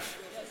 25.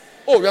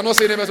 Oh, we are not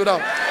saying amen to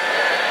that.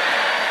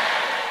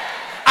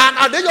 And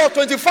at the age of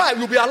 25,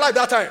 you'll be alive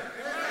that time.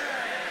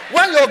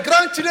 When your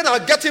grandchildren are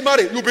getting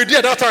married, you'll be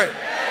there that time.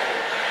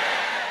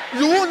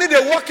 You won't need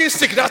a walking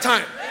stick that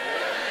time.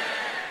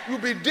 You'll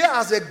be there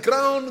as a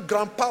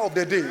grandpa of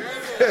the day.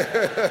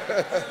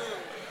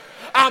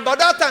 And by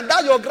that time,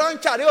 that's your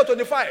grandchild, age of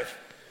 25.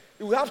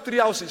 You will have 3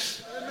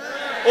 houses.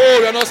 Oh,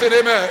 we are not saying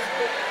amen.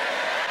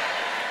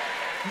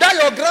 That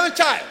your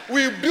grandchild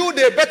will build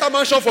a better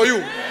mansion for you.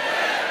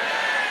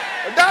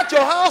 That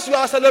your house you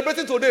are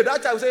celebrating today,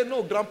 that child will say,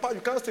 no, Grandpa, you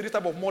can't stay this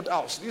type of mud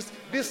house.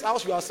 This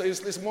house you are saying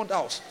is mud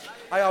house.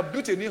 I have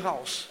built a new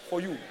house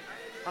for you.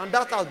 And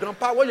that house,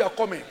 Grandpa, when you are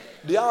coming,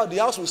 the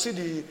house will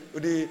see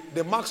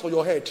the marks on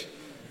your head.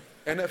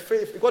 And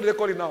what do they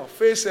call it now?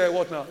 Face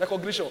what now?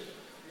 Recognition.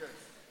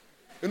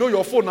 You know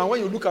your phone now,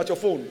 when you look at your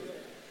phone,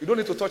 you don't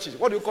need to touch it.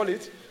 What do you call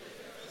it?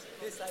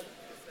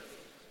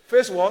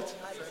 Face what?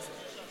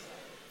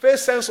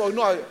 Face sensor. You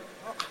know,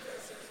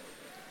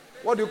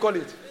 what do you call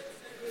it?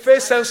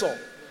 Face sensor.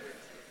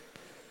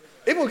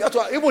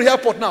 Even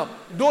airport now,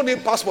 don't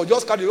need passport,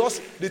 just carry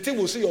yours. The thing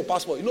will see your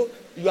passport. You know,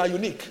 you are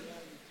unique.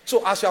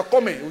 So as you are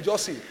coming, you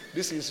just see,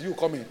 this is you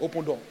coming,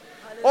 open door.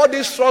 All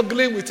this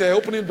struggling with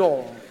opening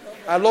door,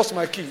 I lost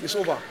my key, it's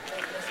over.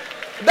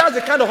 That's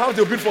the kind of house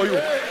they'll build for you.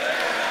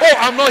 Oh,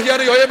 I'm not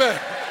hearing your amen.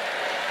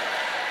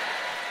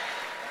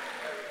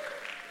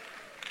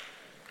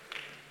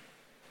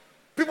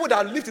 People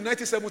that lived in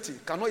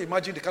 1970 cannot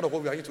imagine the kind of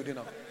what we are in today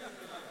now.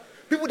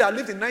 People that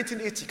lived in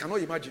 1980 cannot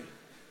imagine.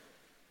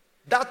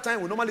 That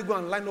time we normally go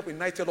and line up in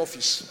Nitel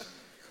office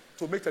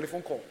to make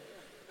telephone call.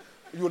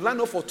 You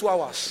line up for 2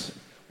 hours.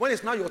 When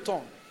it's now your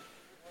turn,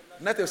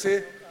 Nitel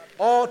say,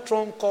 all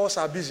trunk calls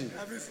are busy.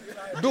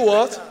 Do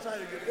what?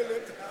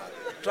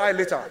 Try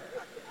later.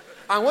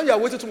 And when you are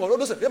waiting tomorrow,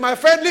 don't say, hey, my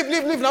friend,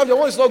 leave now, the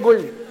one is not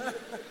going.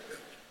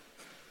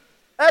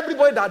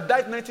 Everybody that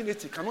died in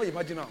 1980 cannot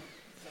imagine now.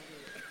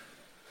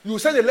 You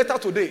send a letter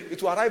today,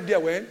 it will arrive there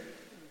when?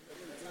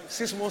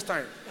 6 months'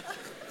 time.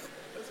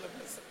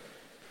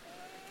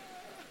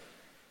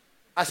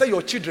 I say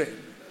your children,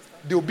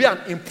 there will be an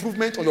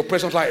improvement on your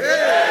present life.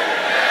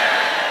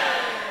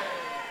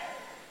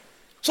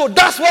 So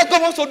that's what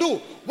God wants to do.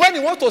 When He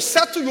wants to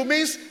settle you,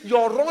 means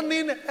your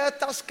running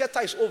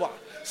helter-skelter is over.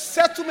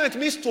 Settlement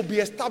means to be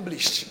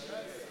established.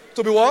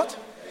 To be what?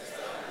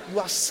 You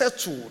are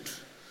settled.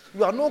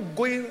 You are not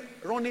going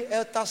running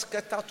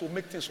helter-skelter to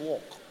make things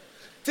work.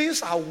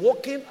 Things are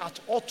working at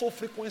auto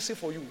frequency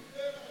for you.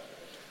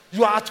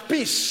 You are at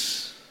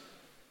peace.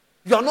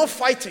 You are not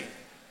fighting.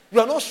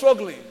 You are not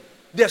struggling.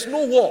 There's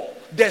no war.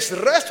 There's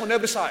rest on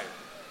every side.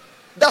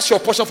 That's your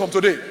portion from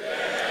today.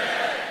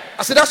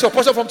 I said that's your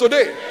portion from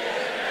today.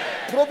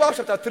 Proverbs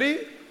chapter 3,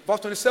 verse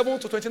 27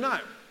 to 29.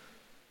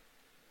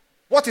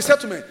 What is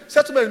settlement?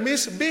 Settlement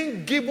means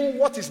being given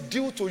what is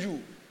due to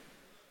you.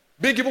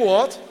 Being given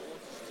what?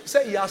 He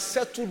said, He has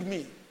settled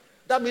me.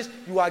 That means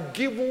you are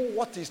given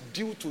what is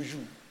due to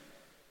you.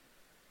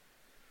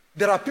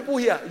 There are people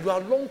here, you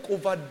are long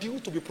overdue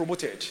to be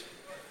promoted.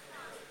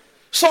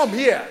 Some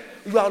here,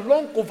 you are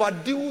long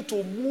overdue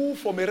to move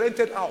from a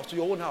rented house to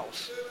your own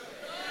house.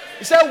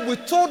 He said, we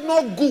told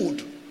not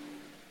good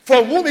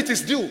from whom it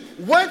is due,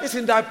 when it's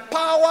in thy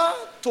power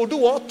to do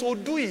what? To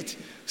do it. He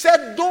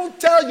said, don't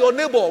tell your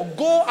neighbor,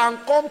 go and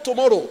come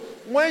tomorrow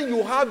when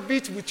you have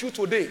it with you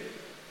today.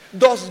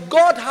 Does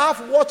God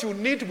have what you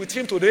need with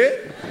Him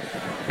today?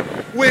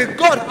 Will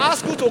God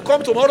ask you to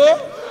come tomorrow?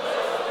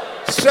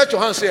 Stretch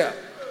your hands here.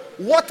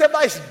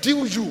 Whatever is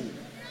due you,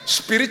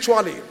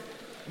 spiritually,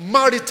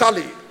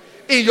 maritally,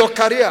 in your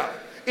career,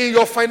 in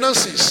your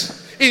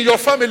finances, in your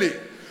family.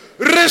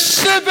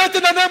 Receive it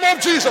in the name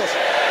of Jesus.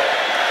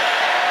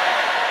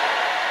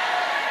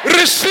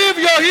 Receive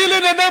your healing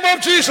in the name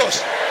of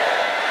Jesus.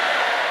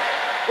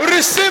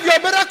 Receive your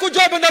miracle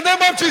job in the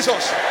name of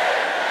Jesus.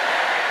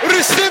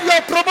 Receive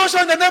your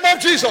promotion in the name of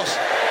Jesus.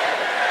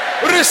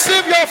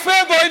 Receive your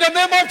favor in the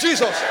name of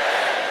Jesus.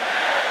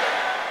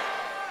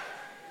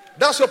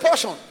 That's your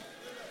portion.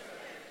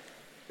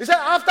 He said,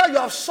 after you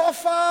have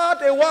suffered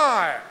a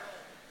while.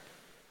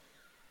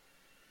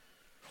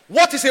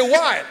 What is a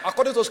while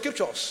according to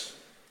scriptures?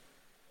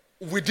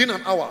 Within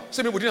an hour.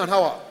 Say me, within an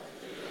hour.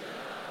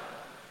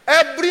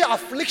 Every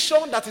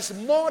affliction that is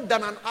more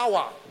than an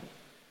hour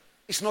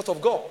is not of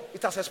God.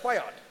 It has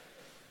expired.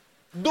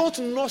 Don't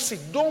nurse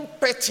it. Don't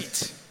pet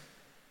it.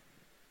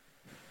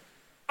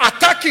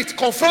 Attack it.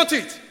 Confront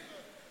it.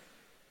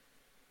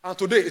 And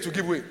today it will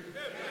give way. Amen.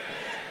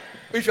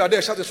 If you are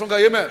there, shout a stronger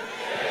amen. Amen.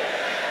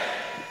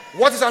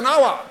 What is an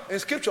hour in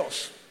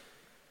scriptures?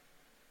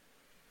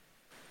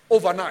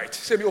 Overnight.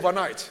 Say me,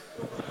 overnight.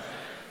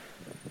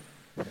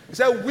 He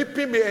said,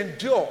 weeping may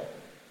endure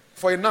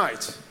for a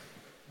night,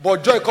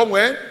 but joy come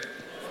when?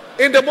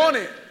 In the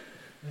morning.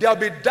 There will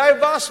be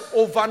diverse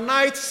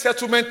overnight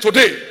settlement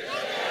today.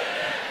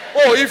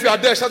 Oh, if you are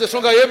there, shout a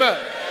stronger amen.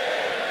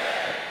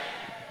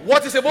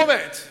 What is a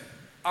moment?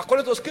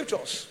 According to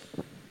scriptures,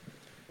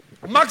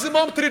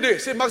 maximum 3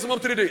 days. Say maximum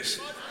 3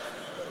 days.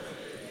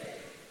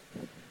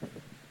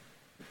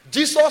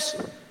 Jesus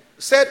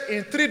said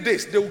in 3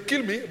 days they will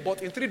kill me,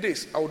 but in 3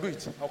 days I will do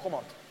it. I will come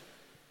out.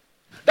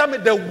 That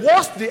means the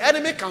worst the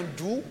enemy can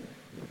do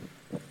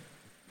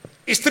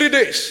is 3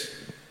 days.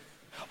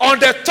 On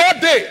the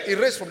 3rd day, he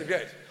raised from the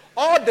dead.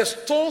 All the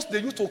stones they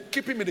used to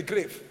keep him in the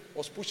grave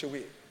was pushed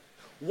away.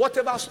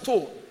 Whatever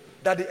stone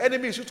that the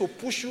enemy is used to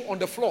push you on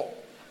the floor,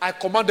 I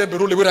command them to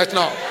roll away right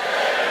now.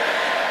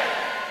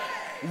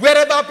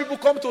 Wherever people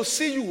come to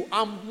see you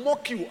and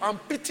mock you and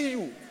pity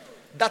you,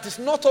 that is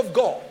not of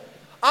God.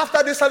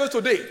 After this service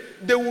today,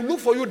 they will look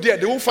for you there.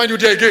 They won't find you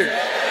there again.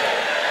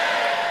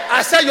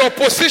 I said your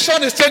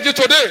position is changing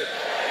today.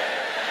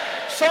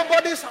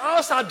 Somebody's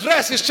house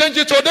address is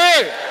changing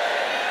today.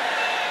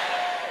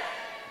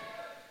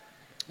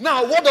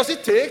 Now, what does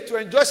it take to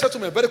enjoy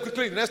settlement? Very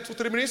quickly, in the next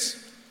 2-3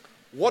 minutes.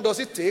 What does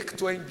it take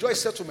to enjoy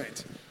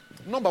settlement?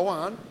 Number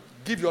 1,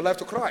 give your life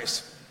to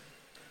Christ.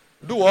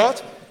 Do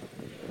what?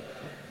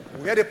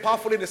 We heard it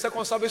powerfully in the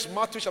second service,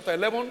 Matthew chapter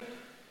 11,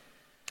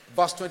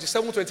 verse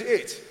 27-28.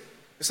 It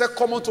said,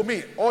 come unto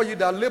me, all ye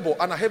that labor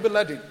and are heavy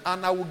laden,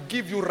 and I will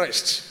give you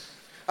rest.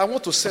 I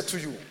want to say to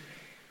you,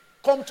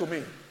 come to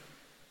me.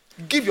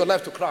 Give your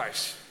life to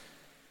Christ.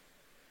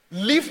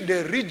 Leave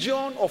the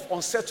region of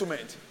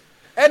unsettlement.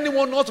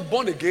 Anyone not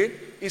born again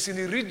is in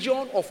the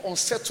region of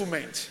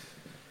unsettlement.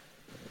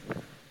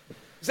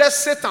 There's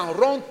Satan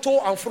run to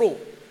and fro.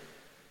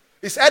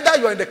 It's either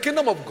you are in the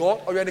kingdom of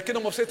God or you are in the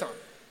kingdom of Satan.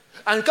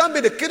 And you can't be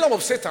in the kingdom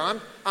of Satan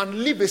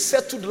and live a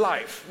settled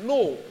life.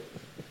 No.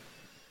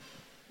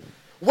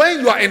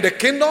 When you are in the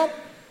kingdom,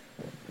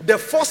 the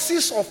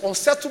forces of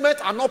unsettlement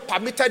are not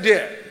permitted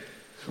there.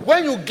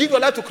 When you give your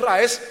life to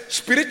Christ,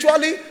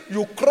 spiritually,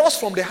 you cross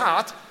from the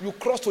heart, you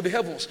cross to the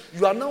heavens.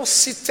 You are now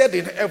seated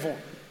in heaven.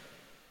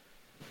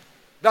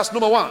 That's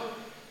number 1.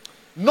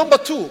 Number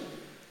 2,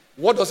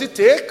 what does it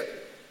take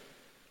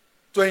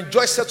to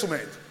enjoy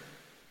settlement?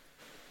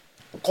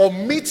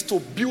 Commit to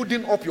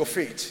building up your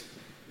faith.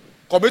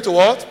 Commit to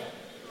what?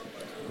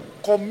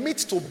 Commit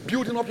to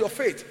building up your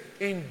faith.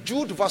 In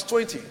Jude verse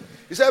 20,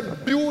 he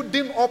said,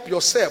 building up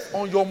yourself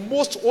on your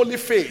most holy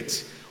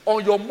faith.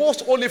 On your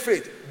most holy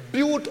faith.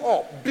 Build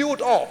up.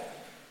 Build up.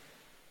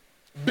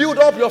 Build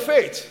up your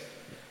faith.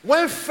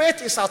 When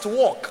faith is at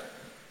work,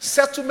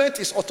 settlement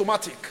is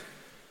automatic.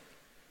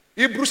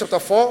 Hebrews chapter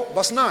 4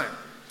 verse 9.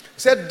 He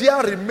said,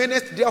 there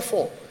remaineth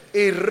therefore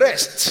a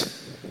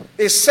rest,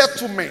 a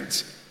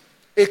settlement,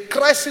 a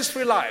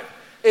crisis-free life,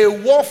 a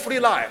war-free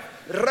life.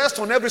 Rest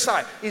on every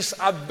side is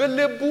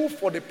available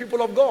for the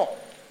people of God.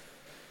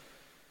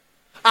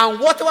 And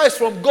whatever is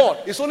from God,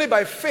 it's only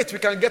by faith we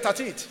can get at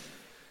it.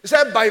 He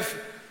said, by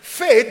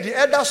faith the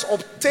elders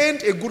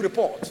obtained a good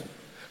report.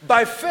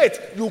 By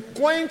faith you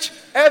quench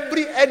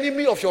every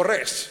enemy of your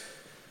rest.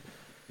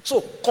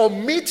 So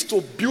commit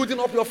to building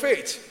up your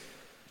faith.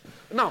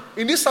 Now,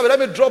 in this survey, let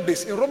me drop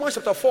this. In Romans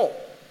chapter 4,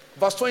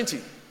 verse 20.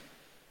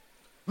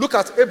 Look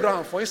at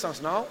Abraham, for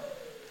instance, now.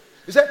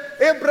 He said,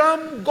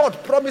 Abraham,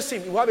 God promised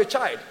him he will have a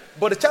child,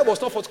 but the child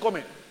was not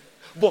forthcoming.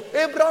 But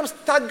Abraham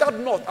staggered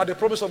not at the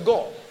promise of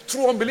God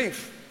through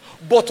unbelief,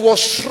 but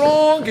was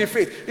strong in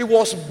faith. He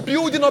was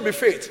building up the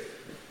faith.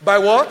 By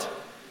what?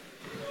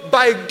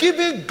 By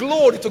giving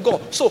glory to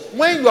God. So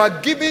when you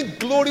are giving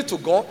glory to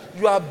God,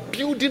 you are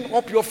building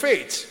up your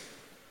faith.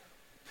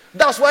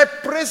 That's why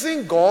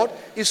praising God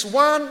is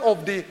one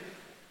of the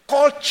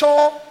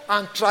culture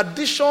and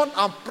tradition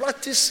and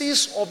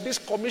practices of this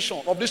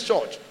commission, of this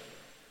church.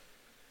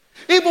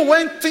 Even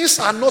when things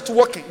are not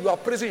working, you are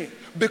praising Him.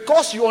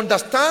 Because you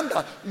understand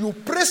that you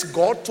praise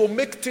God to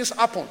make things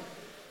happen.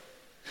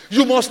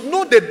 You must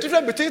know the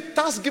difference between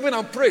thanksgiving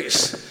and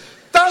praise.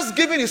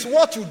 Thanksgiving is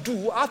what you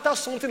do after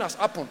something has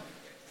happened.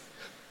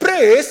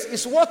 Praise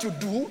is what you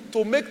do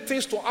to make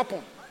things to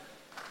happen.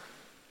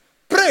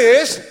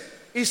 Praise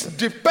is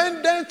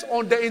dependent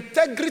on the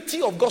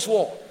integrity of God's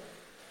word.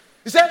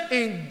 He said,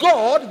 in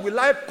God will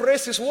I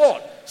praise his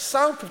word.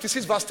 Psalm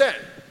 56 verse 10.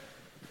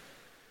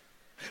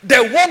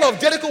 The wall of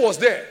Jericho was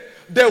there.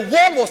 The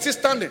wall was still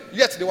standing,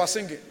 yet they were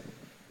singing.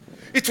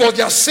 It was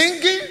their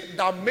singing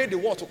that made the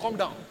wall to come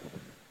down.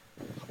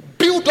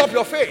 Build up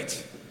your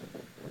faith.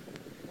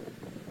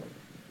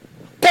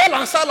 Paul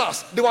and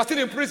Silas, they were still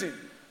in prison.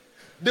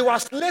 They were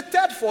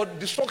slated for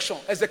destruction,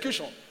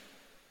 execution.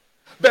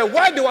 But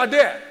while they were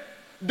there,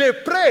 they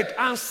prayed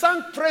and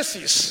sang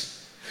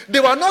praises. They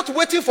were not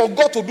waiting for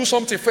God to do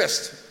something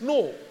first.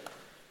 No.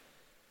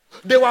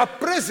 They were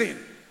praising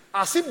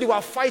as if they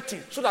were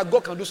fighting so that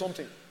God can do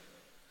something.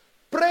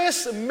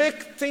 Praise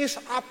makes things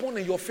happen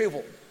in your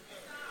favor.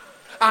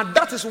 And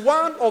that is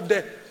one of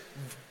the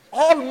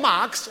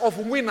hallmarks of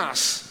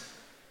winners.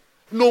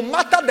 No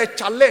matter the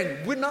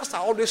challenge, winners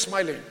are always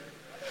smiling.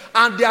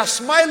 And their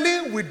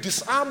smiling will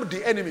disarm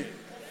the enemy.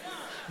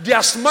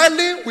 Their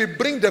smiling will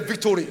bring the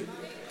victory.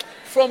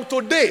 From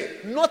today,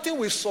 nothing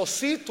will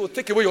succeed to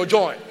take away your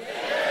joy.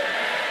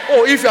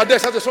 Oh, if you are there,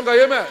 shout a stronger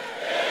amen.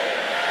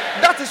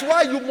 That is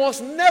why you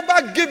must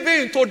never give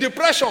in to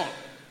depression.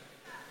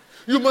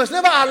 You must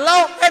never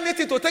allow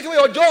anything to take away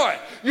your joy.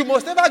 You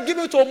must never give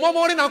in to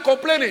murmuring and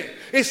complaining.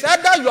 It's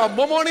either you are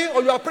murmuring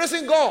or you are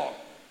praising God.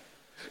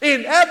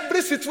 In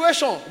every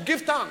situation,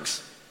 give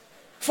thanks.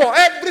 For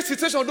every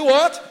situation, do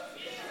what?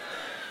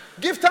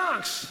 Give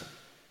thanks.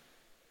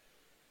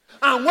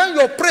 And when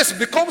your praise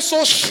becomes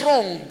so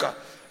strong,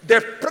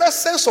 the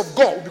presence of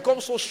God will become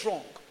so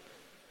strong.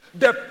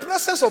 The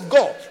presence of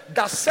God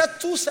that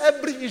settles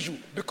every issue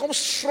becomes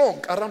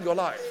strong around your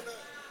life.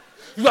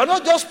 You are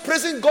not just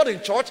praising God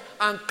in church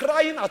and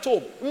crying at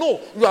home. No,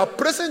 you are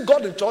praising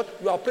God in church,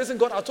 you are praising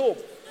God at home.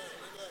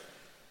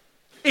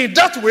 In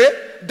that way,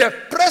 the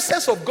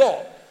presence of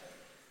God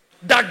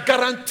that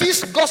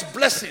guarantees God's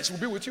blessings will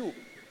be with you.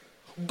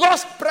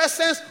 God's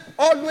presence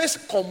always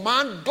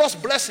commands God's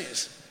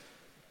blessings.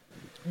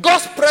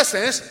 God's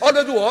presence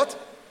always do what?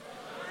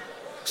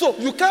 So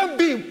you can't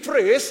be in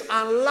praise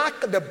and lack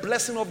the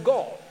blessing of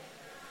God.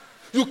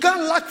 You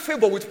can't lack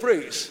favor with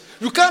praise.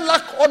 You can't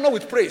lack honor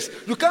with praise.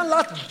 You can't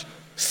lack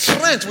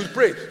strength with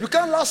praise. You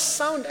can't lack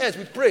sound edge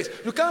with praise.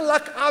 You can't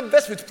lack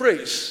harvest with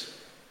praise.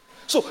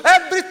 So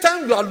every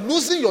time you are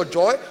losing your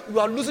joy, you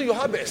are losing your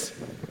harvest.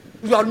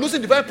 You are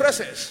losing divine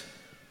presence.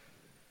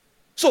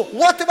 So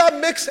whatever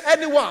makes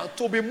anyone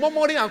to be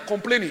murmuring and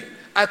complaining,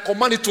 I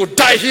command it to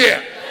die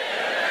here.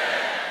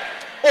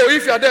 Oh,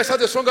 if you are there,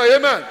 shout a stronger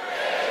amen.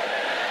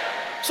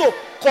 So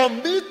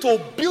commit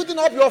to building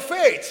up your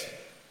faith.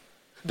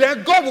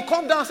 Then God will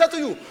come down and say to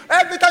you,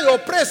 every time your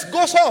praise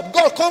goes up,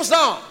 God comes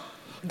down.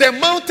 The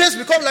mountains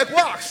become like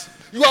wax.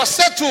 You are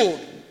settled.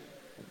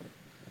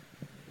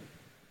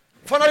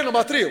 Finally,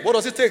 number 3, what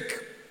does it take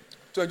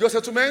to enjoy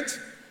settlement?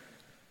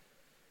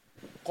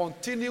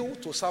 Continue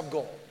to serve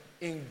God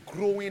in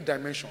growing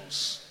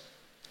dimensions.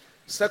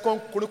 2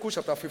 Chronicles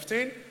chapter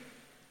 15,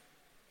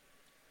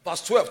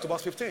 verse 12 to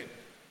verse 15.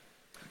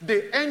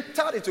 They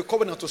entered into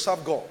covenant to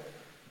serve God.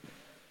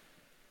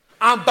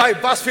 And by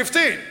verse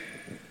 15,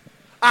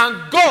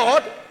 and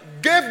God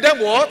gave them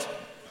what?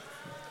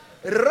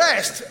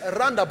 Rest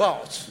round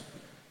about.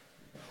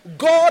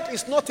 God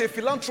is not a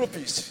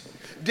philanthropist.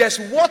 There's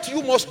what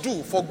you must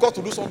do for God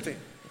to do something.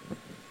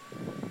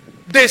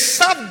 They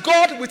served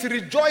God with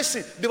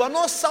rejoicing. They were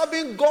not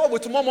serving God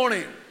with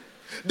murmuring.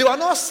 They were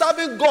not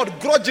serving God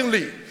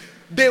grudgingly.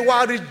 They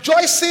were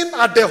rejoicing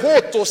at the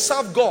whole to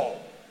serve God.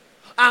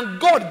 And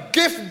God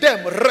gave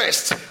them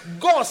rest.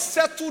 God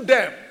settled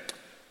them.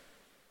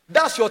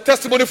 That's your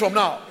testimony from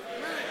now.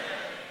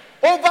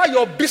 Amen. Over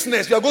your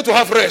business, you are going to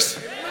have rest.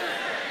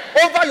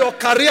 Amen. Over your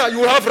career,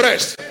 you will have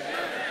rest.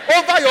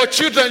 Amen. Over your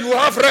children, you will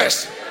have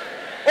rest.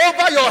 Amen.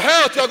 Over your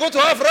health, you are going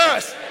to have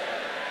rest. Amen.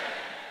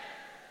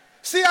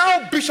 See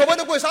how Bishop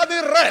Oyedepo is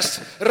having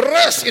rest.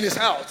 Rest in his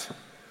health.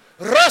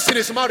 Rest in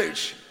his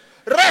marriage.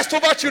 Rest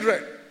over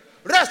children.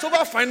 Rest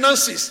over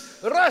finances.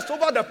 Rest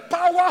over the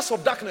powers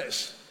of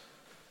darkness.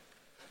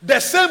 The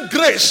same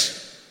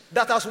grace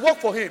that has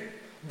worked for him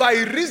by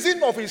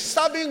reason of his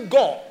serving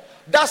God,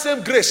 that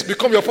same grace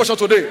become your portion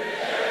today.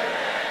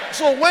 Yeah.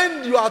 So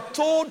when you are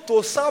told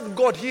to serve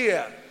God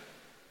here,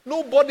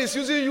 nobody is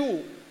using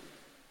you.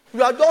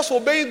 You are just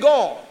obeying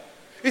God.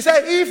 He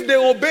said, if they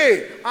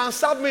obey and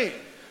serve me,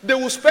 they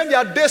will spend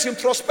their days in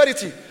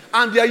prosperity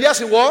and their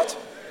years in what?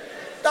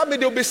 That means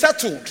they will be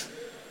settled.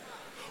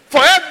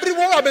 For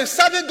everyone who has been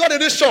serving God in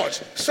this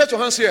church, stretch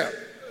your hands here.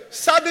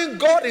 Serving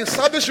God in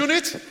service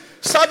unit,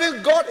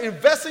 serving God,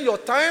 investing your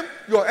time,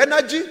 your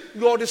energy,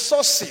 your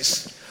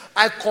resources.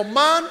 I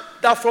command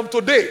that from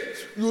today,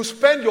 you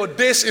spend your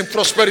days in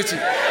prosperity.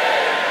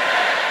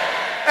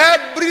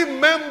 Every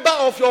member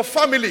of your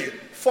family,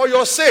 for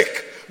your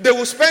sake, they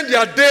will spend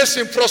their days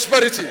in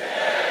prosperity.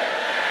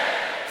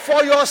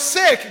 For your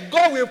sake,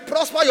 God will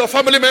prosper your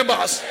family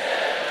members.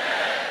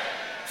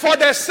 For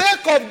the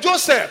sake of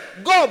Joseph,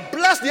 God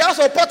blessed the house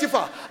of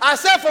Potiphar. I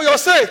said, for your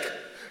sake,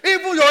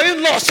 even your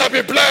in-laws shall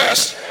be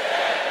blessed.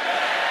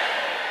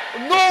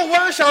 No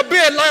one shall be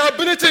a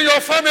liability in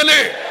your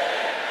family.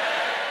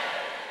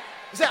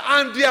 He said,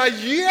 and their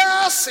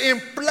years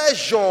in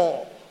pleasure,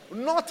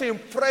 not in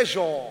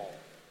pressure.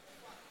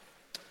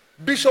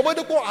 Bishop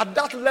Oyedepo at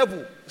that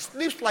level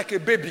sleeps like a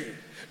baby.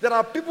 There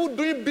are people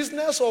doing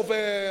business of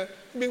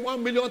maybe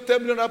 1 million,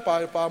 10 million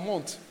per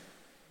month.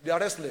 They are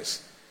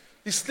restless.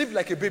 He sleeps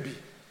like a baby.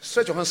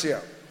 Stretch your hands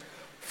here.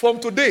 From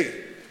today,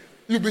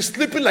 you'll be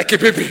sleeping like a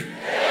baby.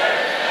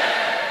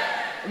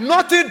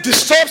 Nothing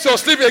disturbs your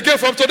sleep again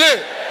from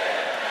today.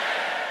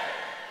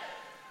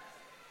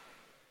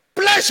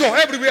 Pleasure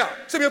everywhere.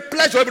 Say me,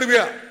 pleasure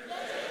everywhere.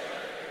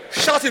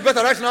 Shout it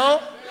better right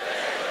now.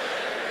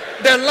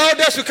 The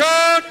loudest you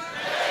can.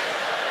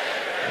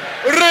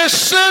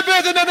 Receive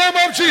it in the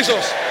name of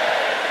Jesus.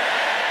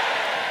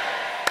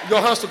 Your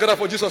hands together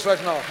for Jesus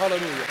right now.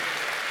 Hallelujah.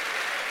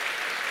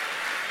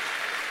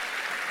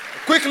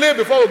 Quickly,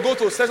 before we go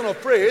to a session of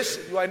praise,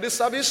 you are in this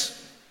service.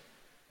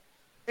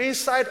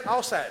 Inside,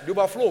 outside, the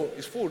overflow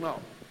is full now.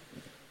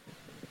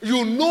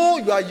 You know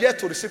you are yet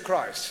to receive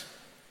Christ.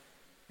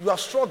 You are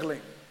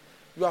struggling.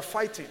 You are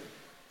fighting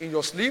in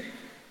your sleep.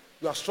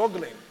 You are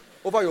struggling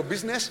over your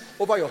business,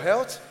 over your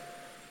health.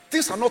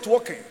 Things are not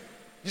working.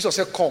 Jesus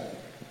said, come,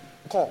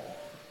 come,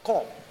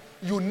 come.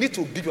 You need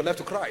to give your life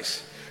to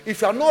Christ.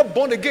 If you are not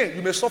born again,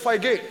 you may suffer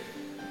again.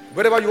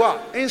 Wherever you are,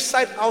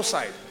 inside,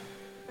 outside,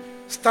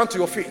 stand to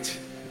your feet.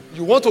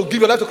 You want to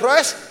give your life to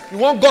Christ? You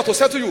want God to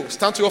say to you,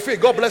 stand to your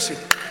feet. God bless you.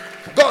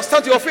 God,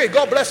 stand to your feet.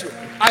 God bless you.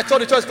 I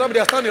told the church, they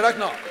are standing right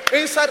now.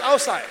 Inside,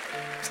 outside.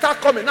 Start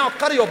coming. Now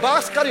carry your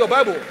bags, carry your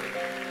Bible.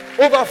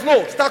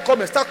 Overflow. Start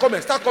coming, start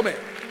coming, start coming.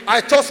 I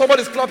thought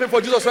somebody's clapping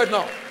for Jesus right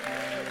now.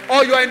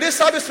 Or you are in this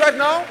service right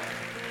now.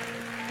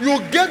 You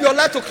gave your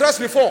life to Christ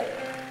before.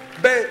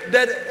 But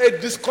there's a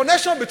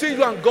disconnection between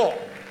you and God.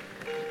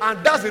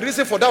 And that's the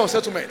reason for that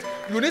unsettlement.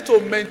 You need to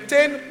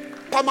maintain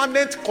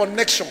permanent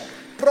connection.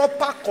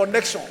 Proper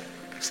connection.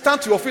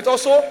 Stand to your feet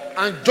also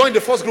and join the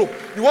first group.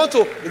 You want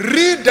to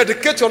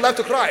rededicate your life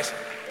to Christ.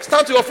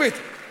 Stand to your feet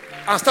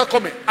and start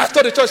coming. I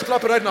saw the church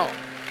clapping right now.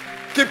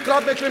 Keep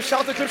clapping, keep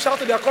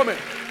shouting, they are coming.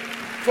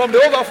 From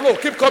the overflow,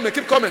 keep coming,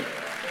 keep coming.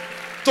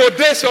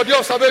 Today is your day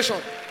of salvation.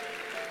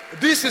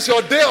 This is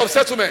your day of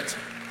settlement.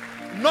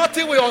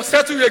 Nothing will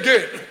unsettle you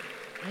again.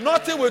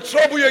 Nothing will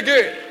trouble you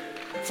again.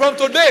 From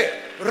today,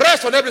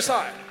 rest on every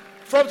side.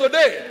 From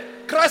today,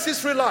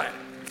 crisis-free life.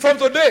 From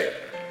today,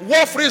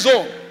 war-free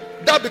zone.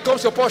 That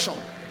becomes your portion.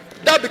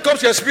 That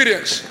becomes your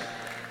experience.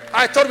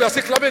 I thought we are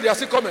still clapping, they are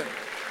still coming.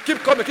 Keep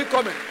coming, keep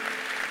coming.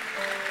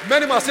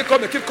 Many more are still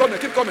coming, keep coming,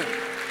 keep coming.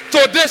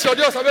 Today is your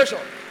day of salvation.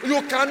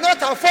 You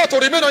cannot afford to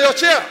remain on your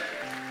chair.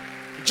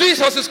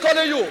 Jesus is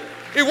calling you.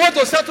 He wants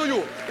to settle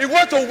you. He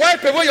wants to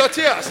wipe away your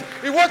tears.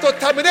 He wants to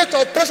terminate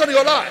oppression in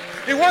your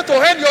life. He wants to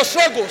end your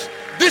struggles.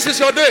 This is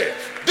your day.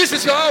 This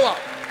is your hour.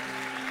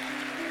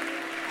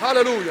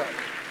 Hallelujah.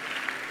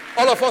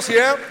 All of us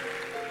here,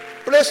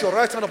 place your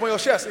right hand upon your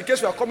chest. In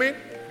case you are coming,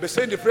 be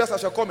saying the prayers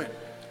as you are coming.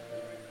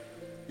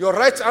 Your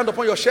right hand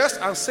upon your chest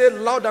and say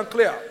loud and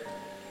clear.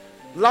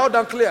 Loud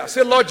and clear.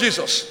 Say, Lord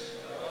Jesus,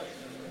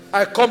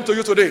 I come to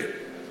you today.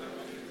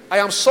 I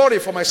am sorry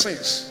for my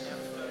sins.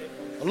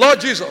 Lord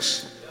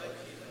Jesus,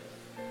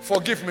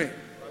 forgive me.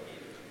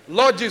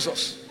 Lord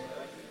Jesus,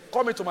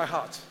 come into my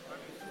heart.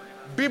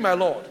 Be my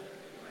Lord.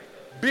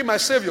 Be my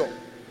Savior.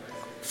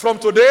 From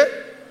today,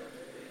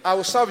 I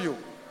will serve you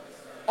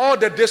all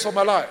the days of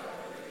my life.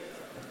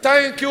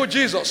 Thank you,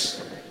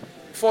 Jesus,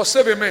 for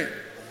saving me.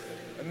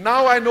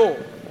 Now I know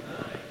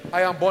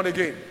I am born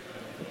again.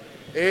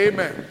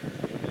 Amen.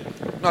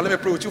 Now let me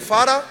pray with you.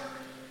 Father,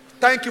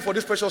 thank you for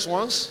these precious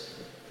ones.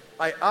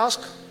 I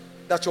ask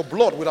that your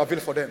blood will avail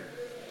for them.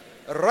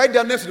 Write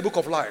their names in the book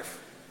of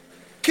life.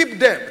 Keep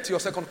them to your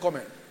second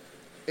coming.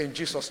 In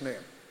Jesus' name.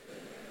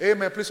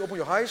 Amen. Please open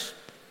your eyes.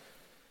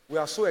 We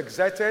are so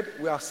excited.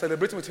 We are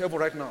celebrating with heaven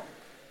right now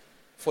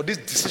for this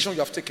decision you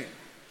have taken.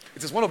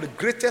 It is one of the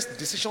greatest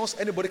decisions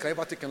anybody can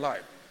ever take in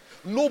life.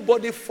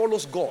 Nobody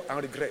follows God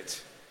and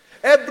regret.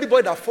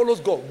 Everybody that follows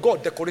God,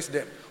 God decorates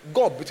them.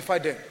 God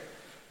beautifies them.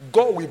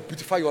 God will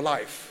beautify your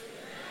life.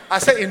 I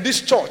said in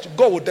this church,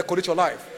 God will decorate your life.